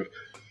Part 2.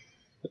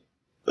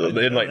 In,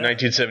 like,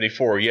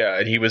 1974, yeah.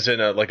 And he was in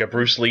a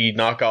Bruce Lee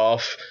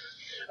knockoff.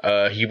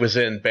 He was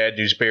in Bad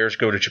News Bears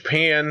Go to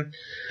Japan.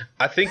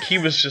 I think he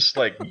was just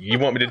like, you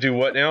want me to do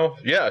what now?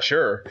 Yeah,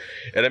 sure.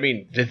 And I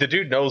mean, the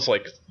dude knows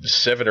like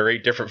 7 or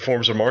 8 different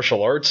forms of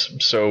martial arts.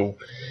 So,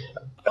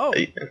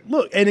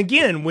 look, and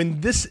again, when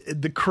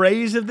the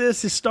craze of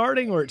this is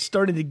starting, or it's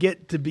starting to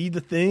get to be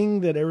the thing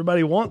that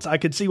everybody wants, I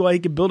could see why he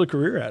could build a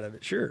career out of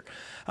it. Sure.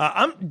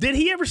 Did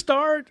he ever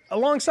star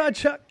alongside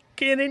Chuck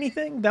in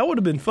anything? That would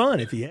have been fun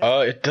if he had.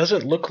 It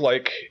doesn't look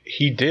like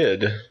he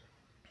did.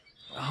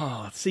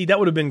 Oh, see, that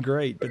would have been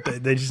great, but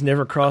they just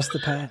never crossed the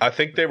path. I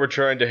think they were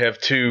trying to have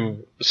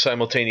 2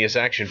 simultaneous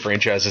action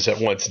franchises at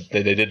once.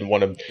 They didn't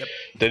want to. Yep.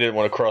 They didn't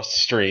want to cross the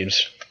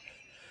streams.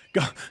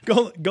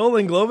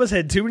 Golan Globus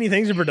had too many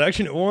things in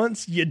production at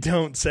once. You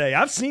don't say.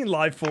 I've seen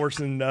Life Force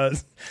and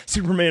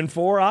Superman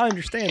 4. I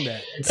understand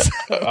that. So.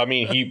 I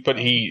mean,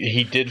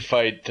 he did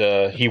fight.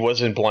 He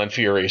was in Blind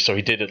Fury, so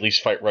he did at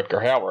least fight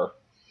Rutger Hauer.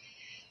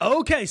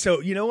 Okay,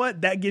 so you know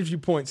what? That gives you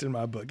points in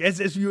my book.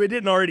 As if you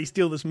didn't already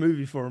steal this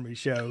movie for me,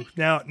 Sho.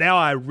 Now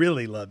I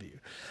really love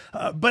you.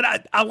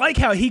 But I like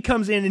how he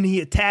comes in and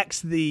he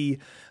attacks the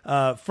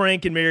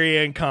Frank and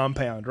Marianne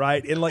compound,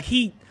 right? And like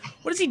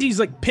what does he do? He's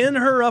like pin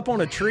her up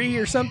on a tree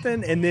or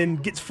something and then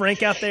gets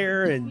Frank out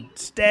there and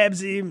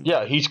stabs him.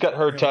 Yeah, he's got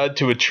her tied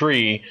to a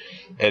tree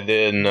and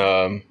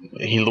then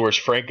he lures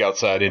Frank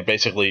outside and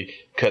basically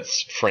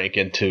cuts Frank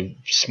into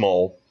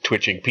small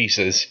twitching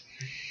pieces.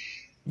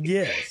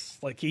 Yes.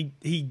 Like he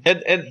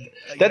and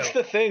that's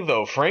the thing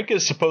though. Frank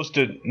is supposed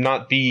to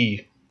not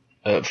be.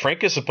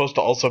 Frank is supposed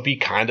to also be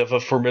kind of a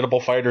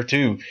formidable fighter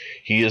too.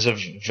 He is a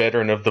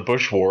veteran of the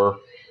Bush War,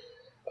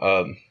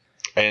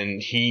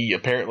 and he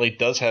apparently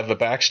does have a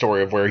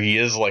backstory of where he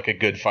is like a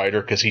good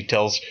fighter because he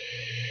tells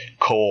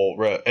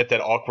Cole at that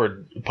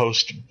awkward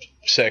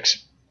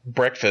post-sex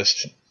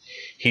breakfast.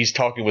 He's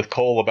talking with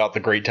Cole about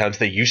the great times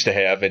they used to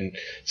have, and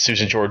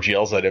Susan George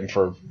yells at him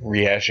for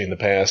rehashing the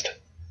past.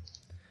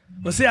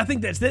 Well, see, I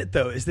think that's it,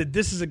 though, is that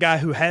this is a guy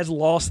who has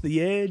lost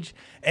the edge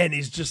and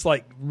he's just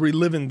like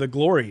reliving the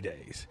glory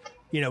days,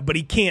 but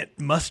he can't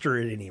muster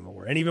it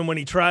anymore. And even when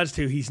he tries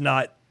to, he's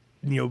not,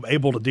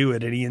 able to do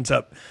it. And he ends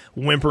up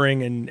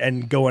whimpering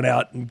and going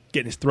out and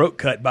getting his throat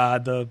cut by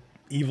the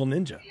evil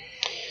ninja.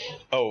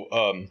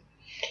 Oh,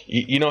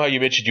 you know how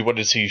you mentioned you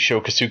wanted to see Sho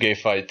Kosugi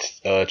fight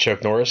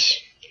Chuck Norris?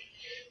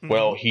 Mm-hmm.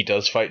 Well, he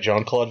does fight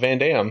Jean-Claude Van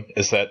Damme.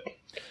 Does that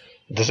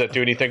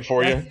do anything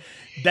for you?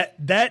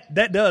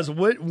 That does.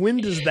 When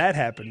does that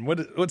happen? What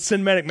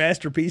cinematic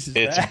masterpiece is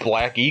that? It's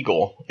Black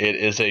Eagle. It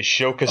is a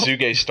Sho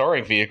Kosugi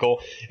starring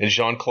vehicle, and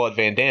Jean-Claude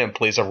Van Damme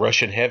plays a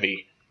Russian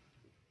heavy.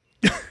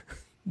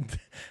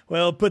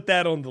 Well, put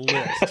that on the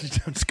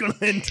list. I'm just going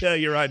to tell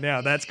you right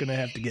now, that's going to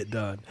have to get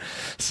done.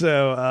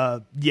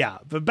 So, yeah.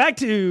 But back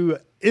to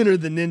Enter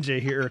the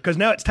Ninja here, because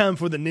now it's time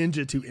for the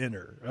ninja to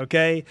enter,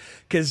 okay?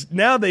 Because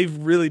now they've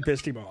really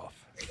pissed him off.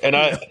 And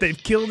they've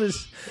killed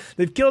his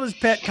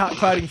pet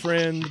cockfighting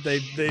friend.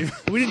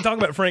 We didn't talk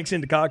about Frank's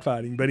into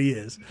cockfighting, but he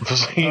is.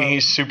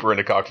 He's super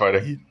into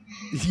cockfighting.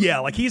 Yeah,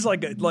 like he's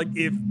like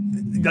if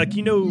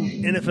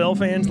NFL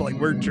fans like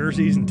wear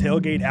jerseys and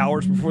tailgate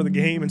hours before the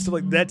game and stuff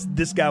like that's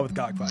this guy with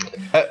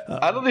cockfighting.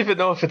 I don't even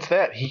know if it's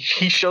that.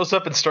 He shows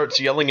up and starts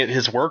yelling at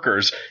his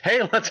workers,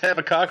 "Hey, let's have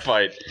a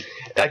cockfight."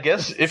 I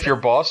guess if your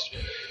boss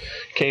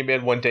came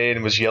in one day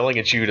and was yelling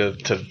at you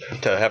to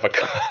have a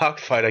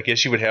cockfight, I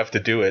guess you would have to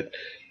do it.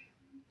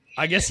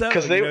 I guess so.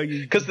 Because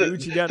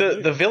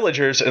the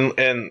villagers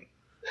and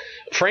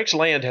Frank's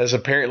land has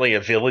apparently a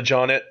village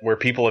on it where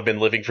people have been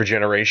living for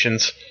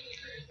generations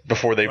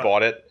before they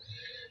bought it.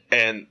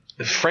 And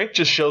Frank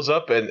just shows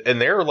up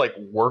and they're like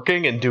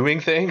working and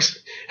doing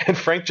things. And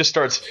Frank just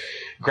starts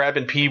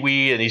grabbing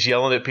Pee-wee and he's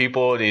yelling at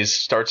people and he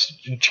starts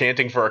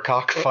chanting for a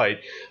cockfight.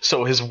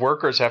 So his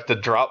workers have to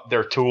drop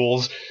their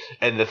tools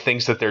and the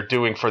things that they're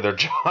doing for their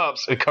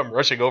jobs and come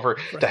rushing over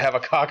to have a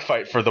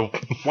cockfight for the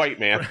white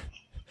man.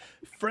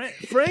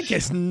 Frank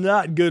is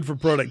not good for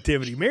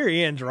productivity.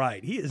 Mary Ann's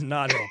right. He is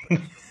not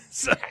helping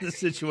the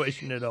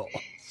situation at all.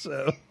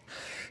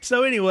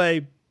 So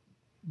anyway,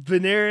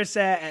 Daenerys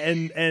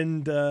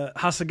and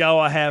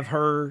Hasegawa have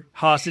her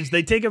hostage.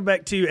 They take him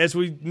back to, as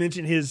we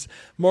mentioned, his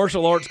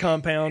martial arts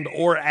compound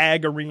or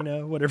ag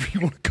arena, whatever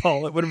you want to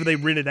call it, whatever they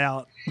rented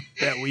out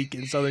that week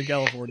in Southern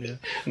California.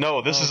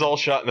 No, this is all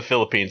shot in the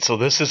Philippines. So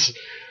this is...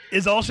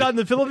 Is all shot in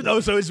the Philippines?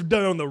 Oh, so it's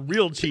done on the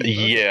real cheap. Okay.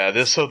 Yeah,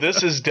 this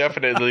is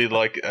definitely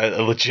like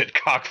a legit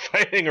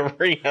cockfighting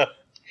arena.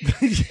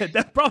 Yeah,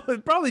 that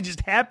probably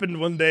just happened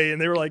one day, and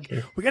they were like,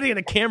 "We got to get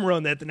a camera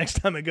on that the next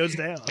time it goes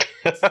down."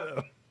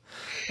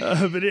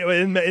 So, but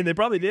anyway, and they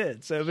probably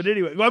did. So, but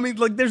anyway, well, I mean,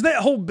 like, there's that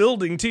whole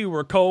building too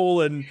where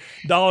Cole and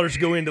Dollars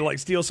go in to like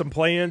steal some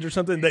plans or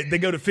something. They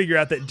go to figure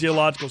out that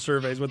geological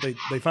survey is what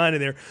they find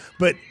in there.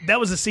 But that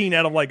was a scene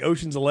out of like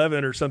Ocean's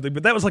 11 or something.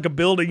 But that was like a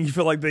building you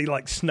feel like they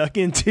like snuck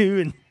into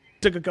and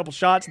took a couple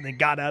shots and they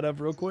got out of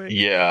real quick.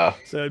 Yeah.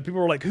 So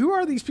people were like, "Who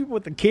are these people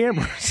with the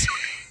cameras?"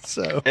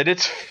 So and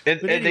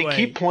they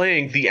keep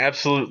playing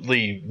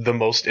the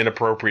most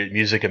inappropriate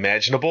music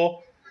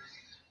imaginable.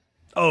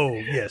 Oh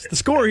yes, the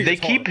score. They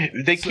keep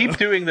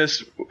doing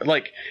this.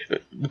 Like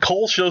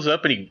Cole shows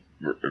up and he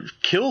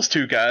kills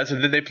two guys,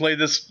 and then they play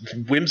this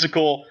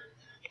whimsical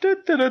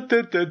type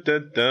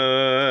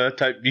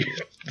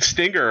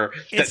stinger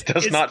that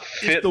does not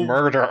fit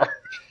murder.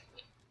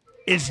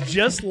 It's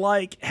just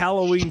like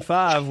Halloween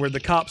 5, where the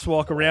cops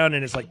walk around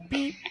and it's like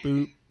beep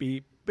boop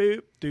beep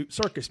boop doop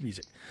circus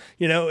music.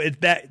 You know, it's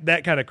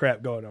that kind of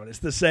crap going on. It's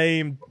the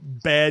same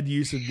bad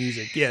use of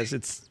music. Yes,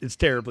 it's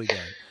terribly done.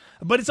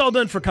 But it's all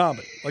done for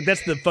comedy. Like,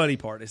 that's the funny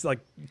part. It's like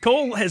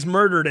Cole has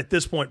murdered at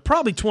this point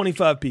probably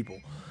 25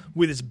 people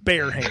with his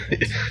bare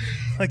hands.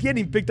 Like, he hadn't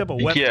even picked up a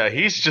weapon. Yeah,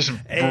 he's just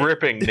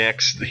ripping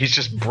necks. He's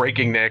just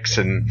breaking necks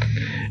and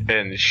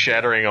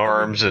shattering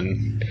arms.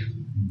 And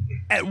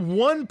at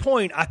one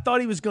point, I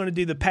thought he was going to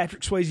do the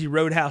Patrick Swayze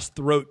Roadhouse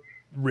throat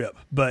rip,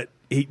 but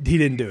he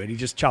didn't do it. He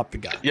just chopped the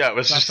guy. Yeah, it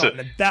was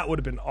that would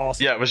have been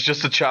awesome. Yeah, it was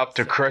just a chop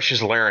to crush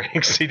his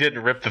larynx. He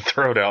didn't rip the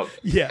throat out.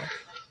 Yeah.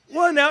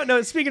 Well,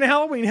 no. Speaking of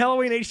Halloween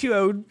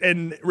H2O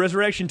and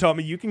Resurrection taught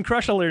me you can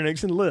crush a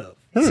larynx and live.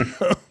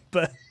 So,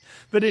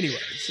 but anyway,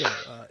 so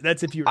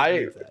that's if you.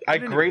 I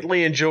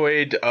greatly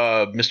enjoyed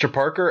Mr.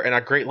 Parker, and I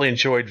greatly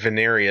enjoyed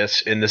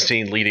Venarius in the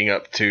scene leading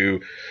up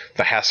to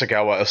the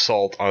Hasegawa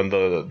assault on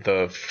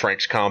the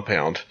Frank's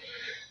compound.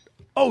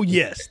 Oh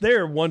yes,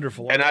 they're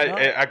wonderful. And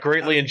I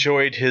greatly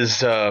enjoyed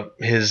his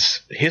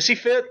hissy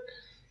fit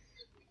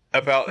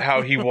about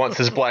how he wants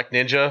his black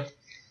ninja.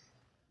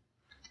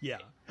 Yeah.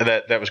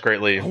 That was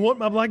greatly. I want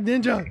my black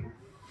ninja.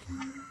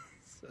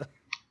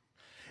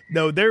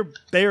 No,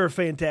 they are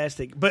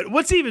fantastic. But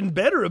what's even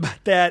better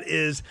about that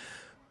is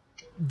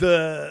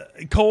the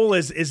Cole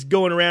is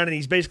going around and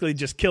he's basically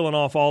just killing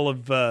off all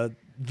of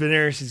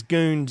Daenerys'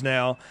 goons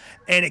now,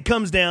 and it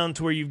comes down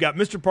to where you've got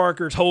Mr.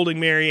 Parker's holding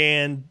Mary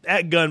Ann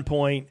at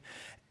gunpoint,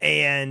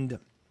 and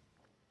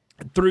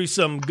through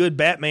some good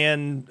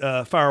Batman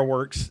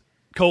fireworks,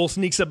 Cole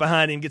sneaks up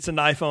behind him, gets a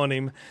knife on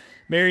him.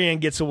 Mary Ann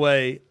gets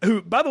away.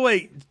 Who, by the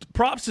way,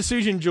 props to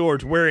Susan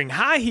George, wearing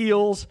high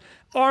heels,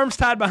 arms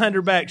tied behind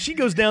her back. She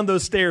goes down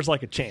those stairs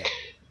like a champ.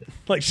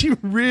 Like, she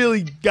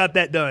really got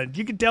that done.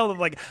 You can tell that,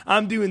 like,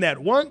 I'm doing that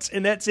once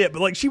and that's it.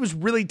 But, like, she was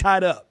really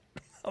tied up.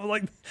 I was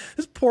like,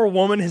 this poor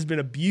woman has been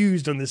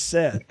abused on this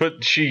set. But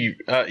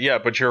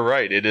but you're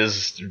right. It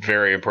is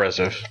very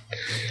impressive.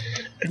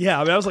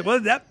 Yeah, I mean, I was like, well,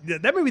 that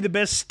may be the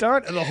best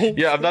stunt of the whole.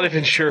 Yeah, I'm not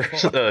even sure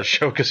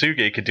Sho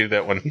Kosuge could do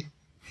that one.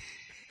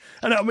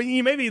 I know. I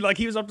mean, maybe like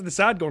he was up to the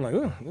side going like,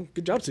 "Oh,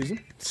 good job, Susan.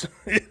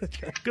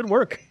 Good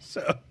work."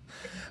 So,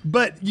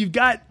 but you've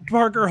got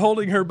Parker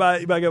holding her by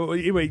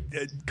anyway.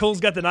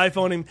 Cole's got the knife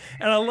on him,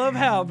 and I love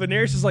how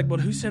Daenerys is like, "Well,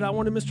 who said I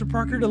wanted Mr.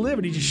 Parker to live?"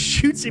 And he just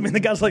shoots him, and the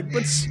guy's like,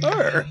 "But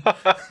sir,"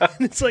 and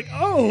it's like,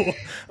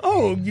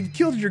 "Oh, you've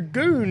killed your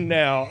goon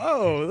now.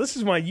 Oh, this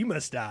is why you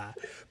must die."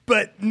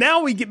 But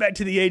now we get back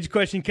to the age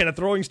question: can a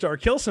throwing star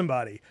kill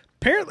somebody?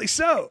 Apparently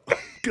so,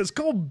 because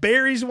Cole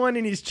buries one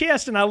in his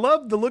chest, and I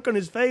love the look on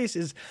his face.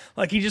 Is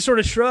like he just sort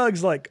of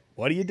shrugs, like,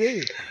 "What do you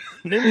do?"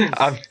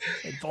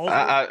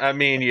 I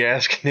mean, you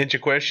ask ninja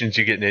questions,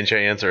 you get ninja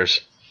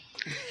answers.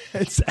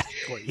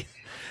 Exactly.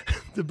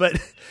 But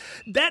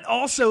that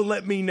also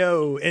let me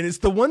know, and it's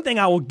the one thing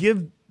I will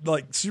give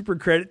like super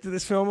credit to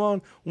this film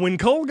on. When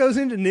Cole goes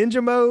into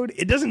ninja mode,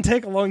 it doesn't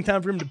take a long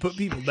time for him to put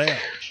people down.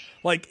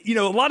 Like, you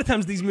know, a lot of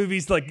times these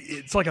movies, like,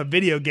 it's like a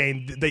video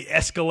game. They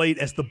escalate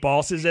as the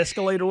bosses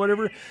escalate or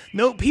whatever.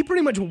 Nope, he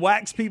pretty much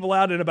whacks people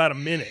out in about a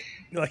minute.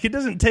 Like, it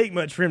doesn't take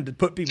much for him to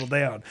put people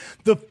down.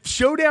 The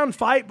showdown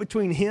fight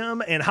between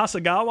him and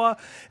Hasegawa,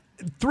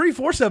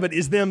 3/4 of it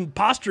is them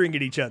posturing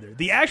at each other.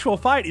 The actual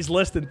fight is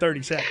less than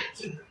 30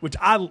 seconds, which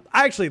I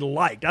actually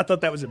liked. I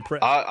thought that was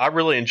impressive. I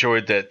really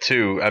enjoyed that,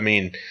 too. I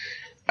mean,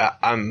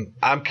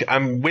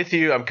 I'm with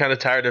you. I'm kind of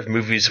tired of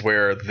movies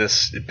where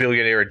this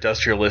billionaire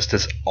industrialist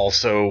is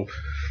also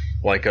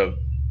like a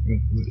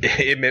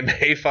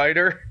MMA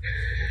fighter.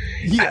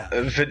 Yeah,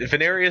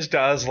 Venarius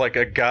dies like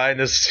a guy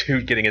in a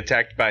suit getting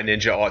attacked by a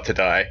ninja ought to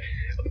die,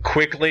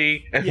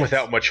 quickly and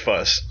without much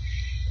fuss.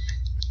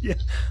 Yeah,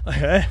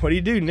 okay. What do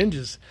you do,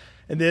 ninjas?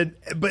 And then,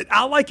 but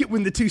I like it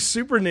when the two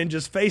super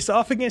ninjas face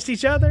off against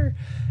each other,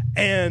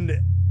 and.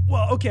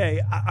 Well,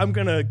 okay, I'm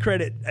going to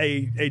credit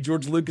a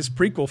George Lucas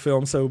prequel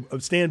film, so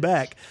stand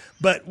back.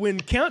 But when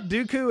Count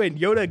Dooku and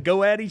Yoda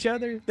go at each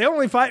other, they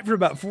only fight for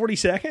about 40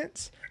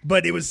 seconds.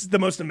 But it was the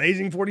most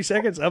amazing 40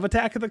 seconds of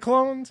Attack of the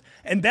Clones.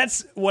 And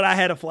that's what I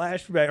had a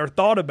flashback or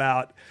thought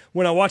about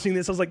when I was watching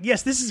this. I was like,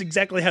 yes, this is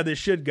exactly how this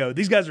should go.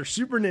 These guys are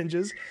super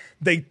ninjas.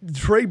 They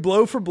trade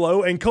blow for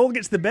blow, and Cole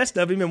gets the best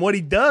of him. And what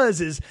he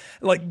does is,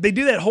 like, they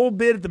do that whole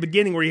bit at the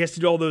beginning where he has to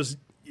do all those,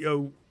 you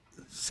know,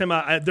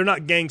 they're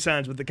not gang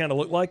signs, but they kind of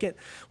look like it,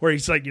 where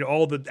he's like, you know,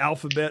 all the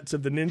alphabets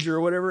of the ninja or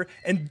whatever,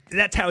 and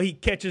that's how he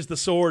catches the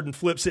sword and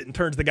flips it and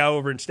turns the guy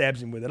over and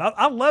stabs him with it.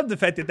 I love the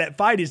fact that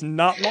fight is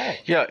not long.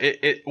 Yeah,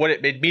 what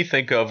it made me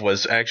think of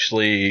was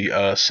actually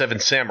Seven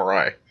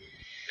Samurai,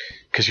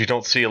 because you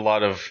don't see a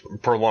lot of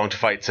prolonged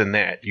fights in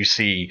that. You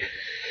see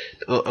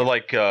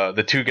like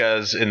the two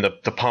guys in the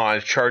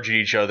pond charging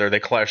each other.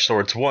 They clash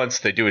swords once,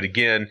 they do it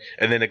again,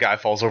 and then a guy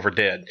falls over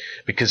dead,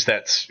 because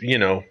that's, you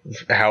know,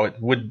 how it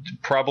would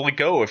probably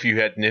go if you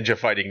had ninja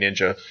fighting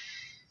ninja.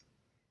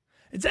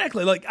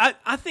 Exactly. Like,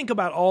 I think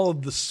about all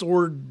of the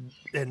sword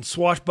and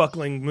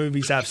swashbuckling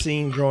movies I've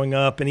seen growing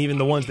up, and even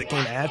the ones that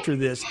came after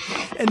this,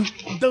 and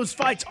those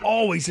fights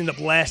always end up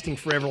lasting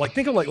forever. Like,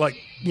 think of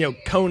like you know,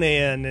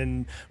 Conan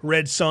and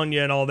Red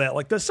Sonja and all that.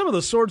 Like, some of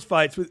those swords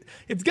fights,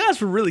 if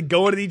guys were really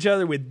going at each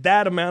other with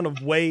that amount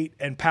of weight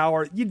and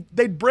power,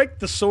 they'd break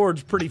the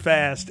swords pretty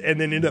fast and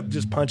then end up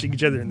just punching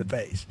each other in the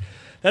face.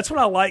 That's what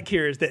I like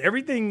here, is that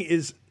everything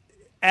is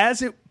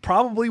as it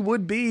probably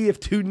would be if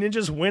two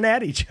ninjas went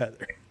at each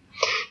other.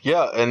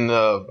 Yeah, and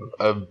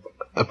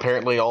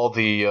apparently all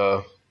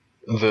the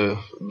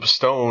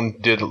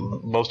Stone did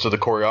most of the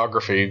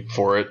choreography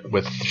for it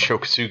with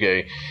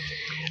Shokosuge,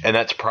 and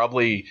that's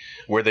probably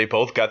where they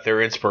both got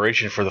their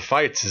inspiration for the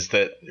fights, is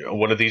that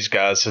one of these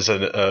guys is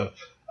a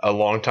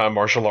longtime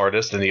martial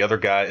artist and the other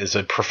guy is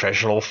a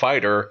professional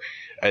fighter,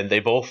 and they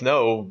both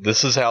know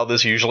this is how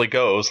this usually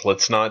goes.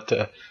 Let's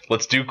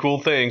do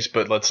cool things,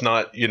 but let's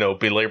not, you know,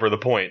 belabor the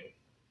point.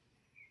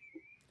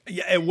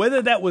 Yeah, and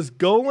whether that was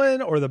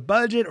Golan or the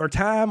budget or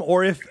time,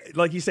 or if,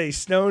 like you say,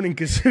 Stone and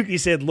Kazuki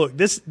said, look,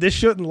 this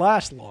shouldn't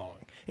last long.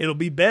 It'll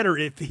be better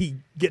if he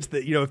gets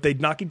if they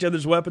knock each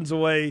other's weapons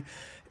away,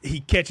 he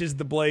catches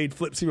the blade,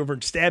 flips him over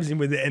and stabs him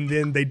with it, and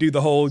then they do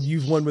the whole,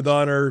 you've won with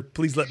honor,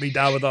 please let me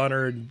die with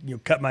honor, and, you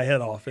know, cut my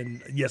head off.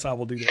 And yes, I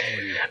will do that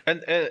for you.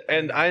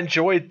 And I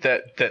enjoyed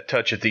that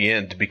touch at the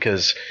end,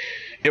 because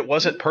it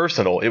wasn't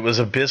personal. It was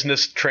a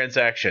business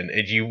transaction,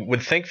 and you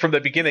would think from the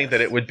beginning that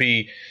it would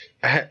be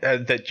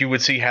that you would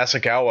see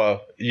Hasegawa,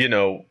 you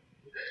know,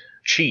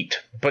 cheat,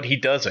 but he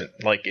doesn't.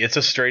 Like, it's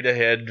a straight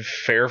ahead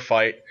fair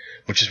fight,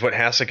 which is what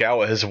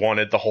Hasegawa has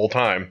wanted the whole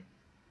time.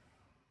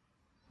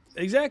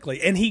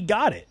 Exactly, and he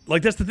got it.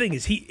 Like, that's the thing,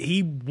 is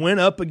he went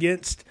up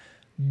against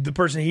the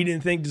person he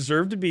didn't think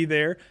deserved to be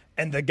there,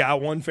 and the guy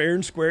won fair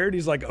and square. And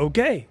he's like,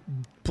 okay,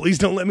 please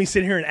don't let me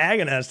sit here and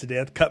agonize to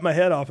death. Cut my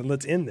head off and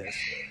let's end this.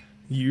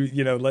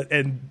 You know,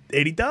 and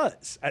he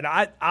does. And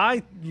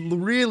I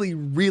really,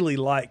 really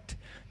liked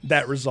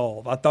that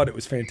resolve. I thought it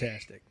was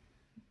fantastic.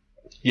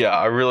 Yeah,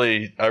 I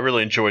really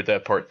enjoyed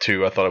that part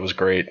too. I thought it was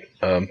great.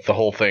 The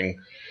whole thing,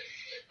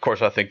 of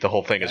course, I think the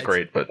whole thing is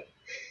great, but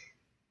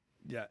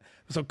yeah.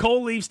 So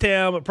Cole leaves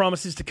town, but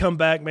promises to come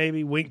back,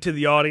 maybe wink to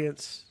the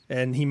audience,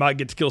 and he might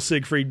get to kill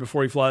Siegfried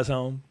before he flies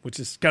home, which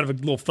is kind of a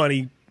little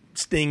funny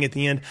sting at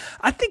the end.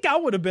 I think I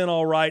would have been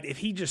all right if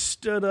he just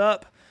stood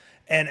up,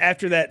 and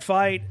after that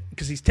fight,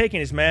 because he's taking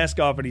his mask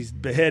off and he's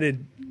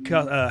beheaded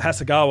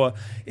Hasegawa,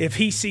 if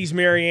he sees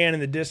Marianne in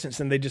the distance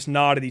and they just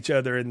nod at each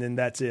other and then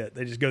that's it.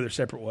 They just go their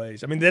separate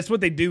ways. I mean, that's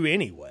what they do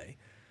anyway.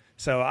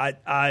 So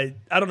I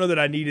don't know that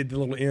I needed the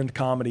little end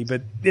comedy,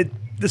 but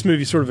this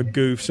movie's sort of a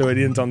goof, so it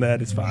ends on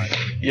that. It's fine.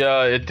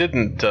 Yeah, it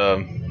didn't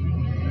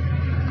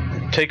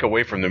take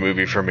away from the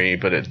movie for me,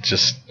 but it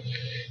just,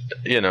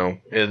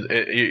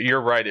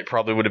 you're right. It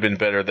probably would have been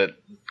better that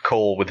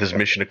Cole, with his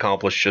mission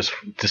accomplished, just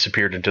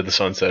disappeared into the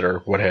sunset or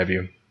what have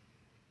you.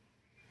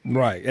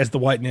 Right. As the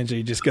white ninja,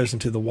 he just goes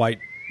into the white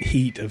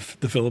heat of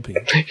the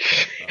Philippines.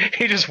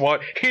 he just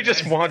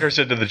wanders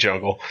into the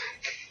jungle.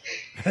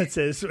 That's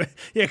it.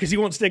 Yeah, because he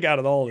won't stick out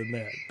at all in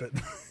that. But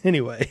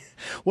anyway,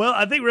 well,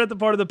 I think we're at the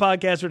part of the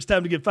podcast where it's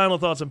time to give final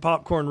thoughts and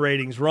popcorn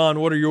ratings. Ron,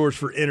 what are yours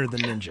for Enter the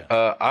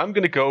Ninja? I'm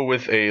going to go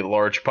with a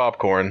large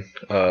popcorn.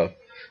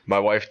 My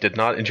wife did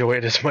not enjoy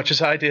it as much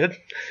as I did,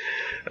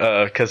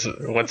 because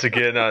once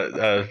again,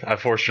 I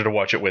forced her to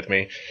watch it with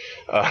me.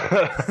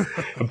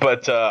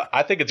 But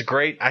I think it's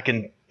great.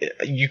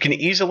 You can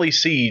easily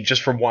see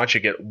just from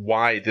watching it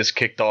why this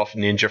kicked off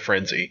Ninja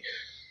Frenzy,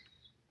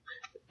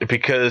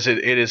 because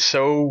it is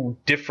so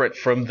different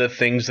from the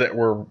things that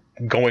were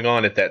going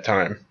on at that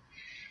time.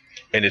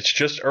 And it's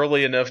just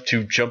early enough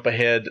to jump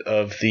ahead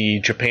of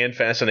the Japan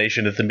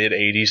fascination of the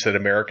mid-'80s that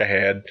America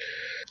had.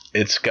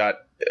 It's got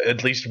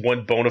at least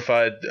one bona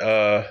fide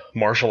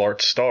martial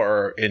arts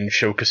star in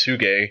Sho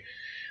Kosuge.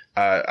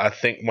 I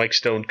think Mike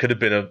Stone could have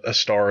been a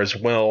star as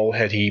well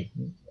had he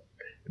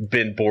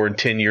been born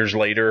 10 years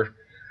later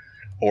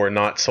or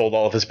not sold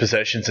all of his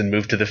possessions and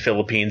moved to the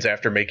Philippines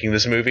after making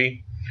this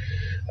movie.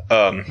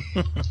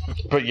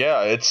 But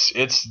yeah,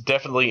 it's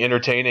definitely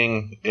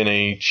entertaining in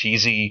a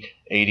cheesy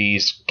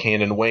 80s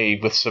canon way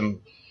with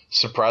some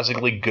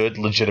surprisingly good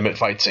legitimate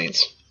fight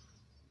scenes.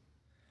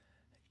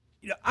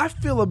 I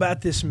feel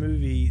about this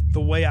movie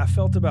the way I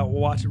felt about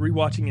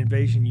rewatching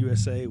Invasion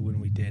USA when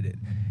we did it.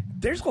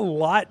 There's a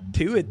lot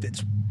to it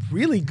that's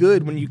really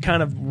good when you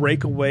kind of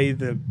rake away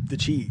the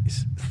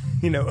cheese,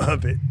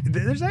 of it.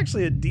 There's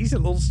actually a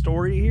decent little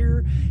story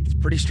here. It's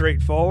pretty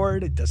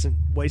straightforward. It doesn't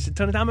waste a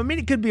ton of time. I mean,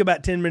 it could be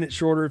about 10 minutes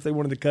shorter if they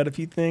wanted to cut a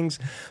few things.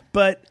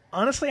 But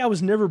honestly, I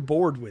was never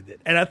bored with it.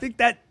 And I think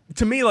that,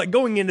 to me, like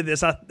going into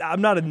this,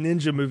 I'm not a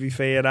ninja movie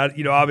fan.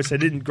 Obviously I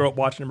didn't grow up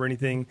watching them or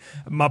anything.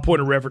 My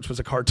point of reference was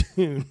a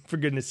cartoon, for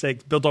goodness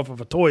sake, built off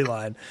of a toy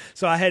line.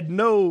 So I had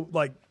no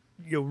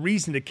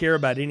reason to care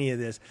about any of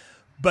this.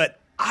 But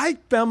I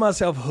found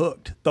myself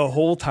hooked the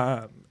whole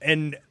time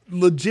and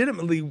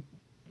legitimately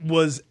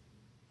was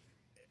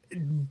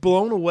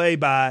blown away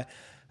by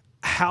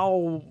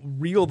how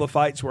real the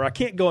fights were. I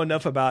can't go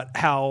enough about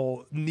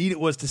how neat it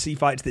was to see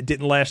fights that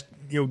didn't last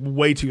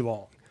way too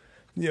long.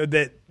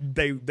 That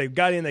they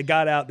got in, they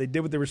got out, they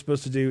did what they were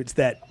supposed to do. It's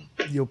that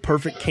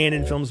perfect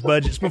Cannon Films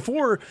budgets.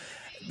 Before,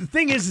 the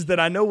thing is that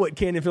I know what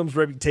Cannon Films'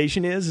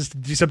 reputation is to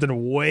do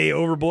something way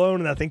overblown,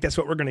 and I think that's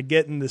what we're going to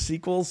get in the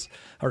sequels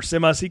or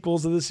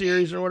semi-sequels of the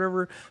series or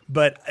whatever.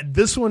 But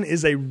this one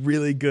is a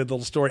really good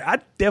little story. I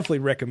definitely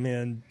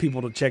recommend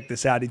people to check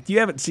this out. If you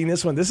haven't seen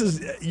this one,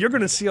 you're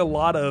going to see a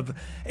lot of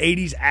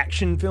 80s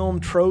action film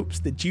tropes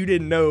that you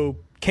didn't know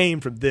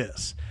came from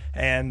this.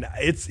 And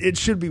it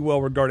should be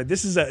well regarded.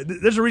 There's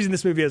a reason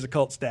this movie has a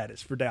cult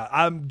status, for doubt.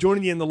 I'm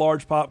joining you in the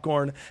large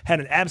popcorn. Had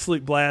an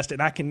absolute blast,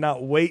 and I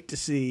cannot wait to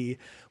see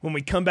when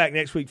we come back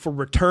next week for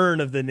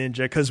Return of the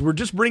Ninja, because we're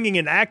just bringing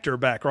an actor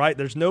back, right?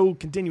 There's no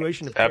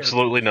continuation of character.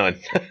 Absolutely none.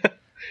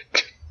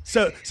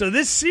 So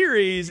this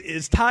series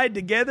is tied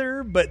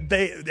together, but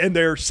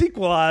they're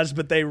sequelized,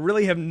 but they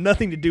really have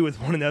nothing to do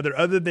with one another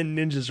other than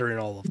ninjas are in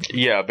all of them.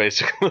 Yeah,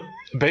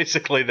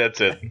 basically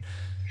that's it.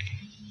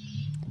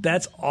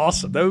 That's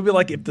awesome. That would be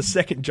like if the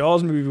second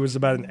Jaws movie was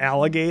about an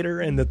alligator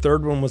and the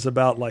third one was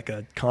about like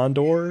a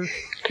condor.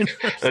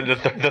 And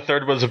the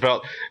third was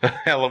about a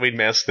Halloween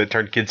mask that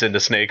turned kids into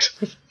snakes.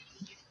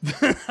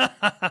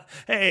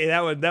 Hey,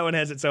 that one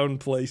has its own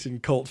place in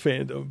cult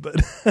fandom. But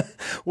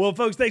well,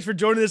 folks, thanks for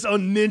joining us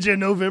on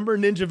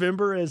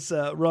Ninjavember, as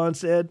Ron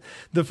said,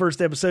 the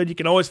first episode. You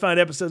can always find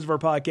episodes of our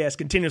podcast,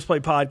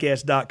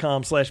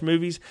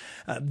 continuousplaypodcast.com/movies.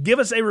 Give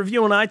us a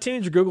review on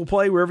iTunes or Google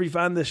Play, wherever you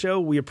find the show.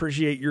 We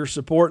appreciate your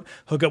support.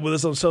 Hook up with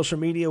us on social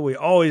media. We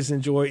always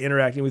enjoy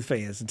interacting with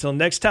fans. Until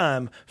next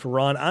time, for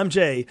Ron, I'm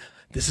Jay.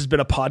 This has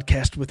been a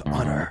podcast with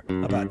honor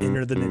about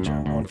Enter the Ninja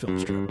on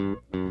Filmstrip.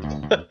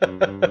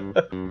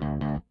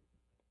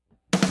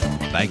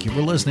 Thank you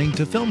for listening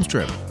to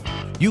Filmstrip.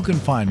 You can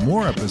find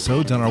more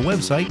episodes on our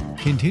website,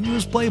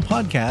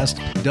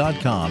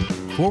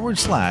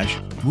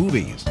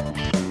 continuousplaypodcast.com/movies.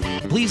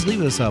 Please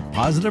leave us a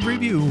positive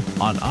review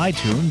on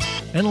iTunes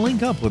and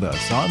link up with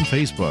us on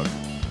Facebook.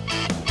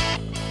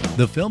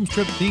 The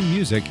Filmstrip theme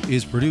music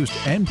is produced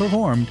and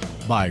performed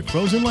by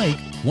Frozen Lake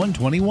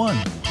 121.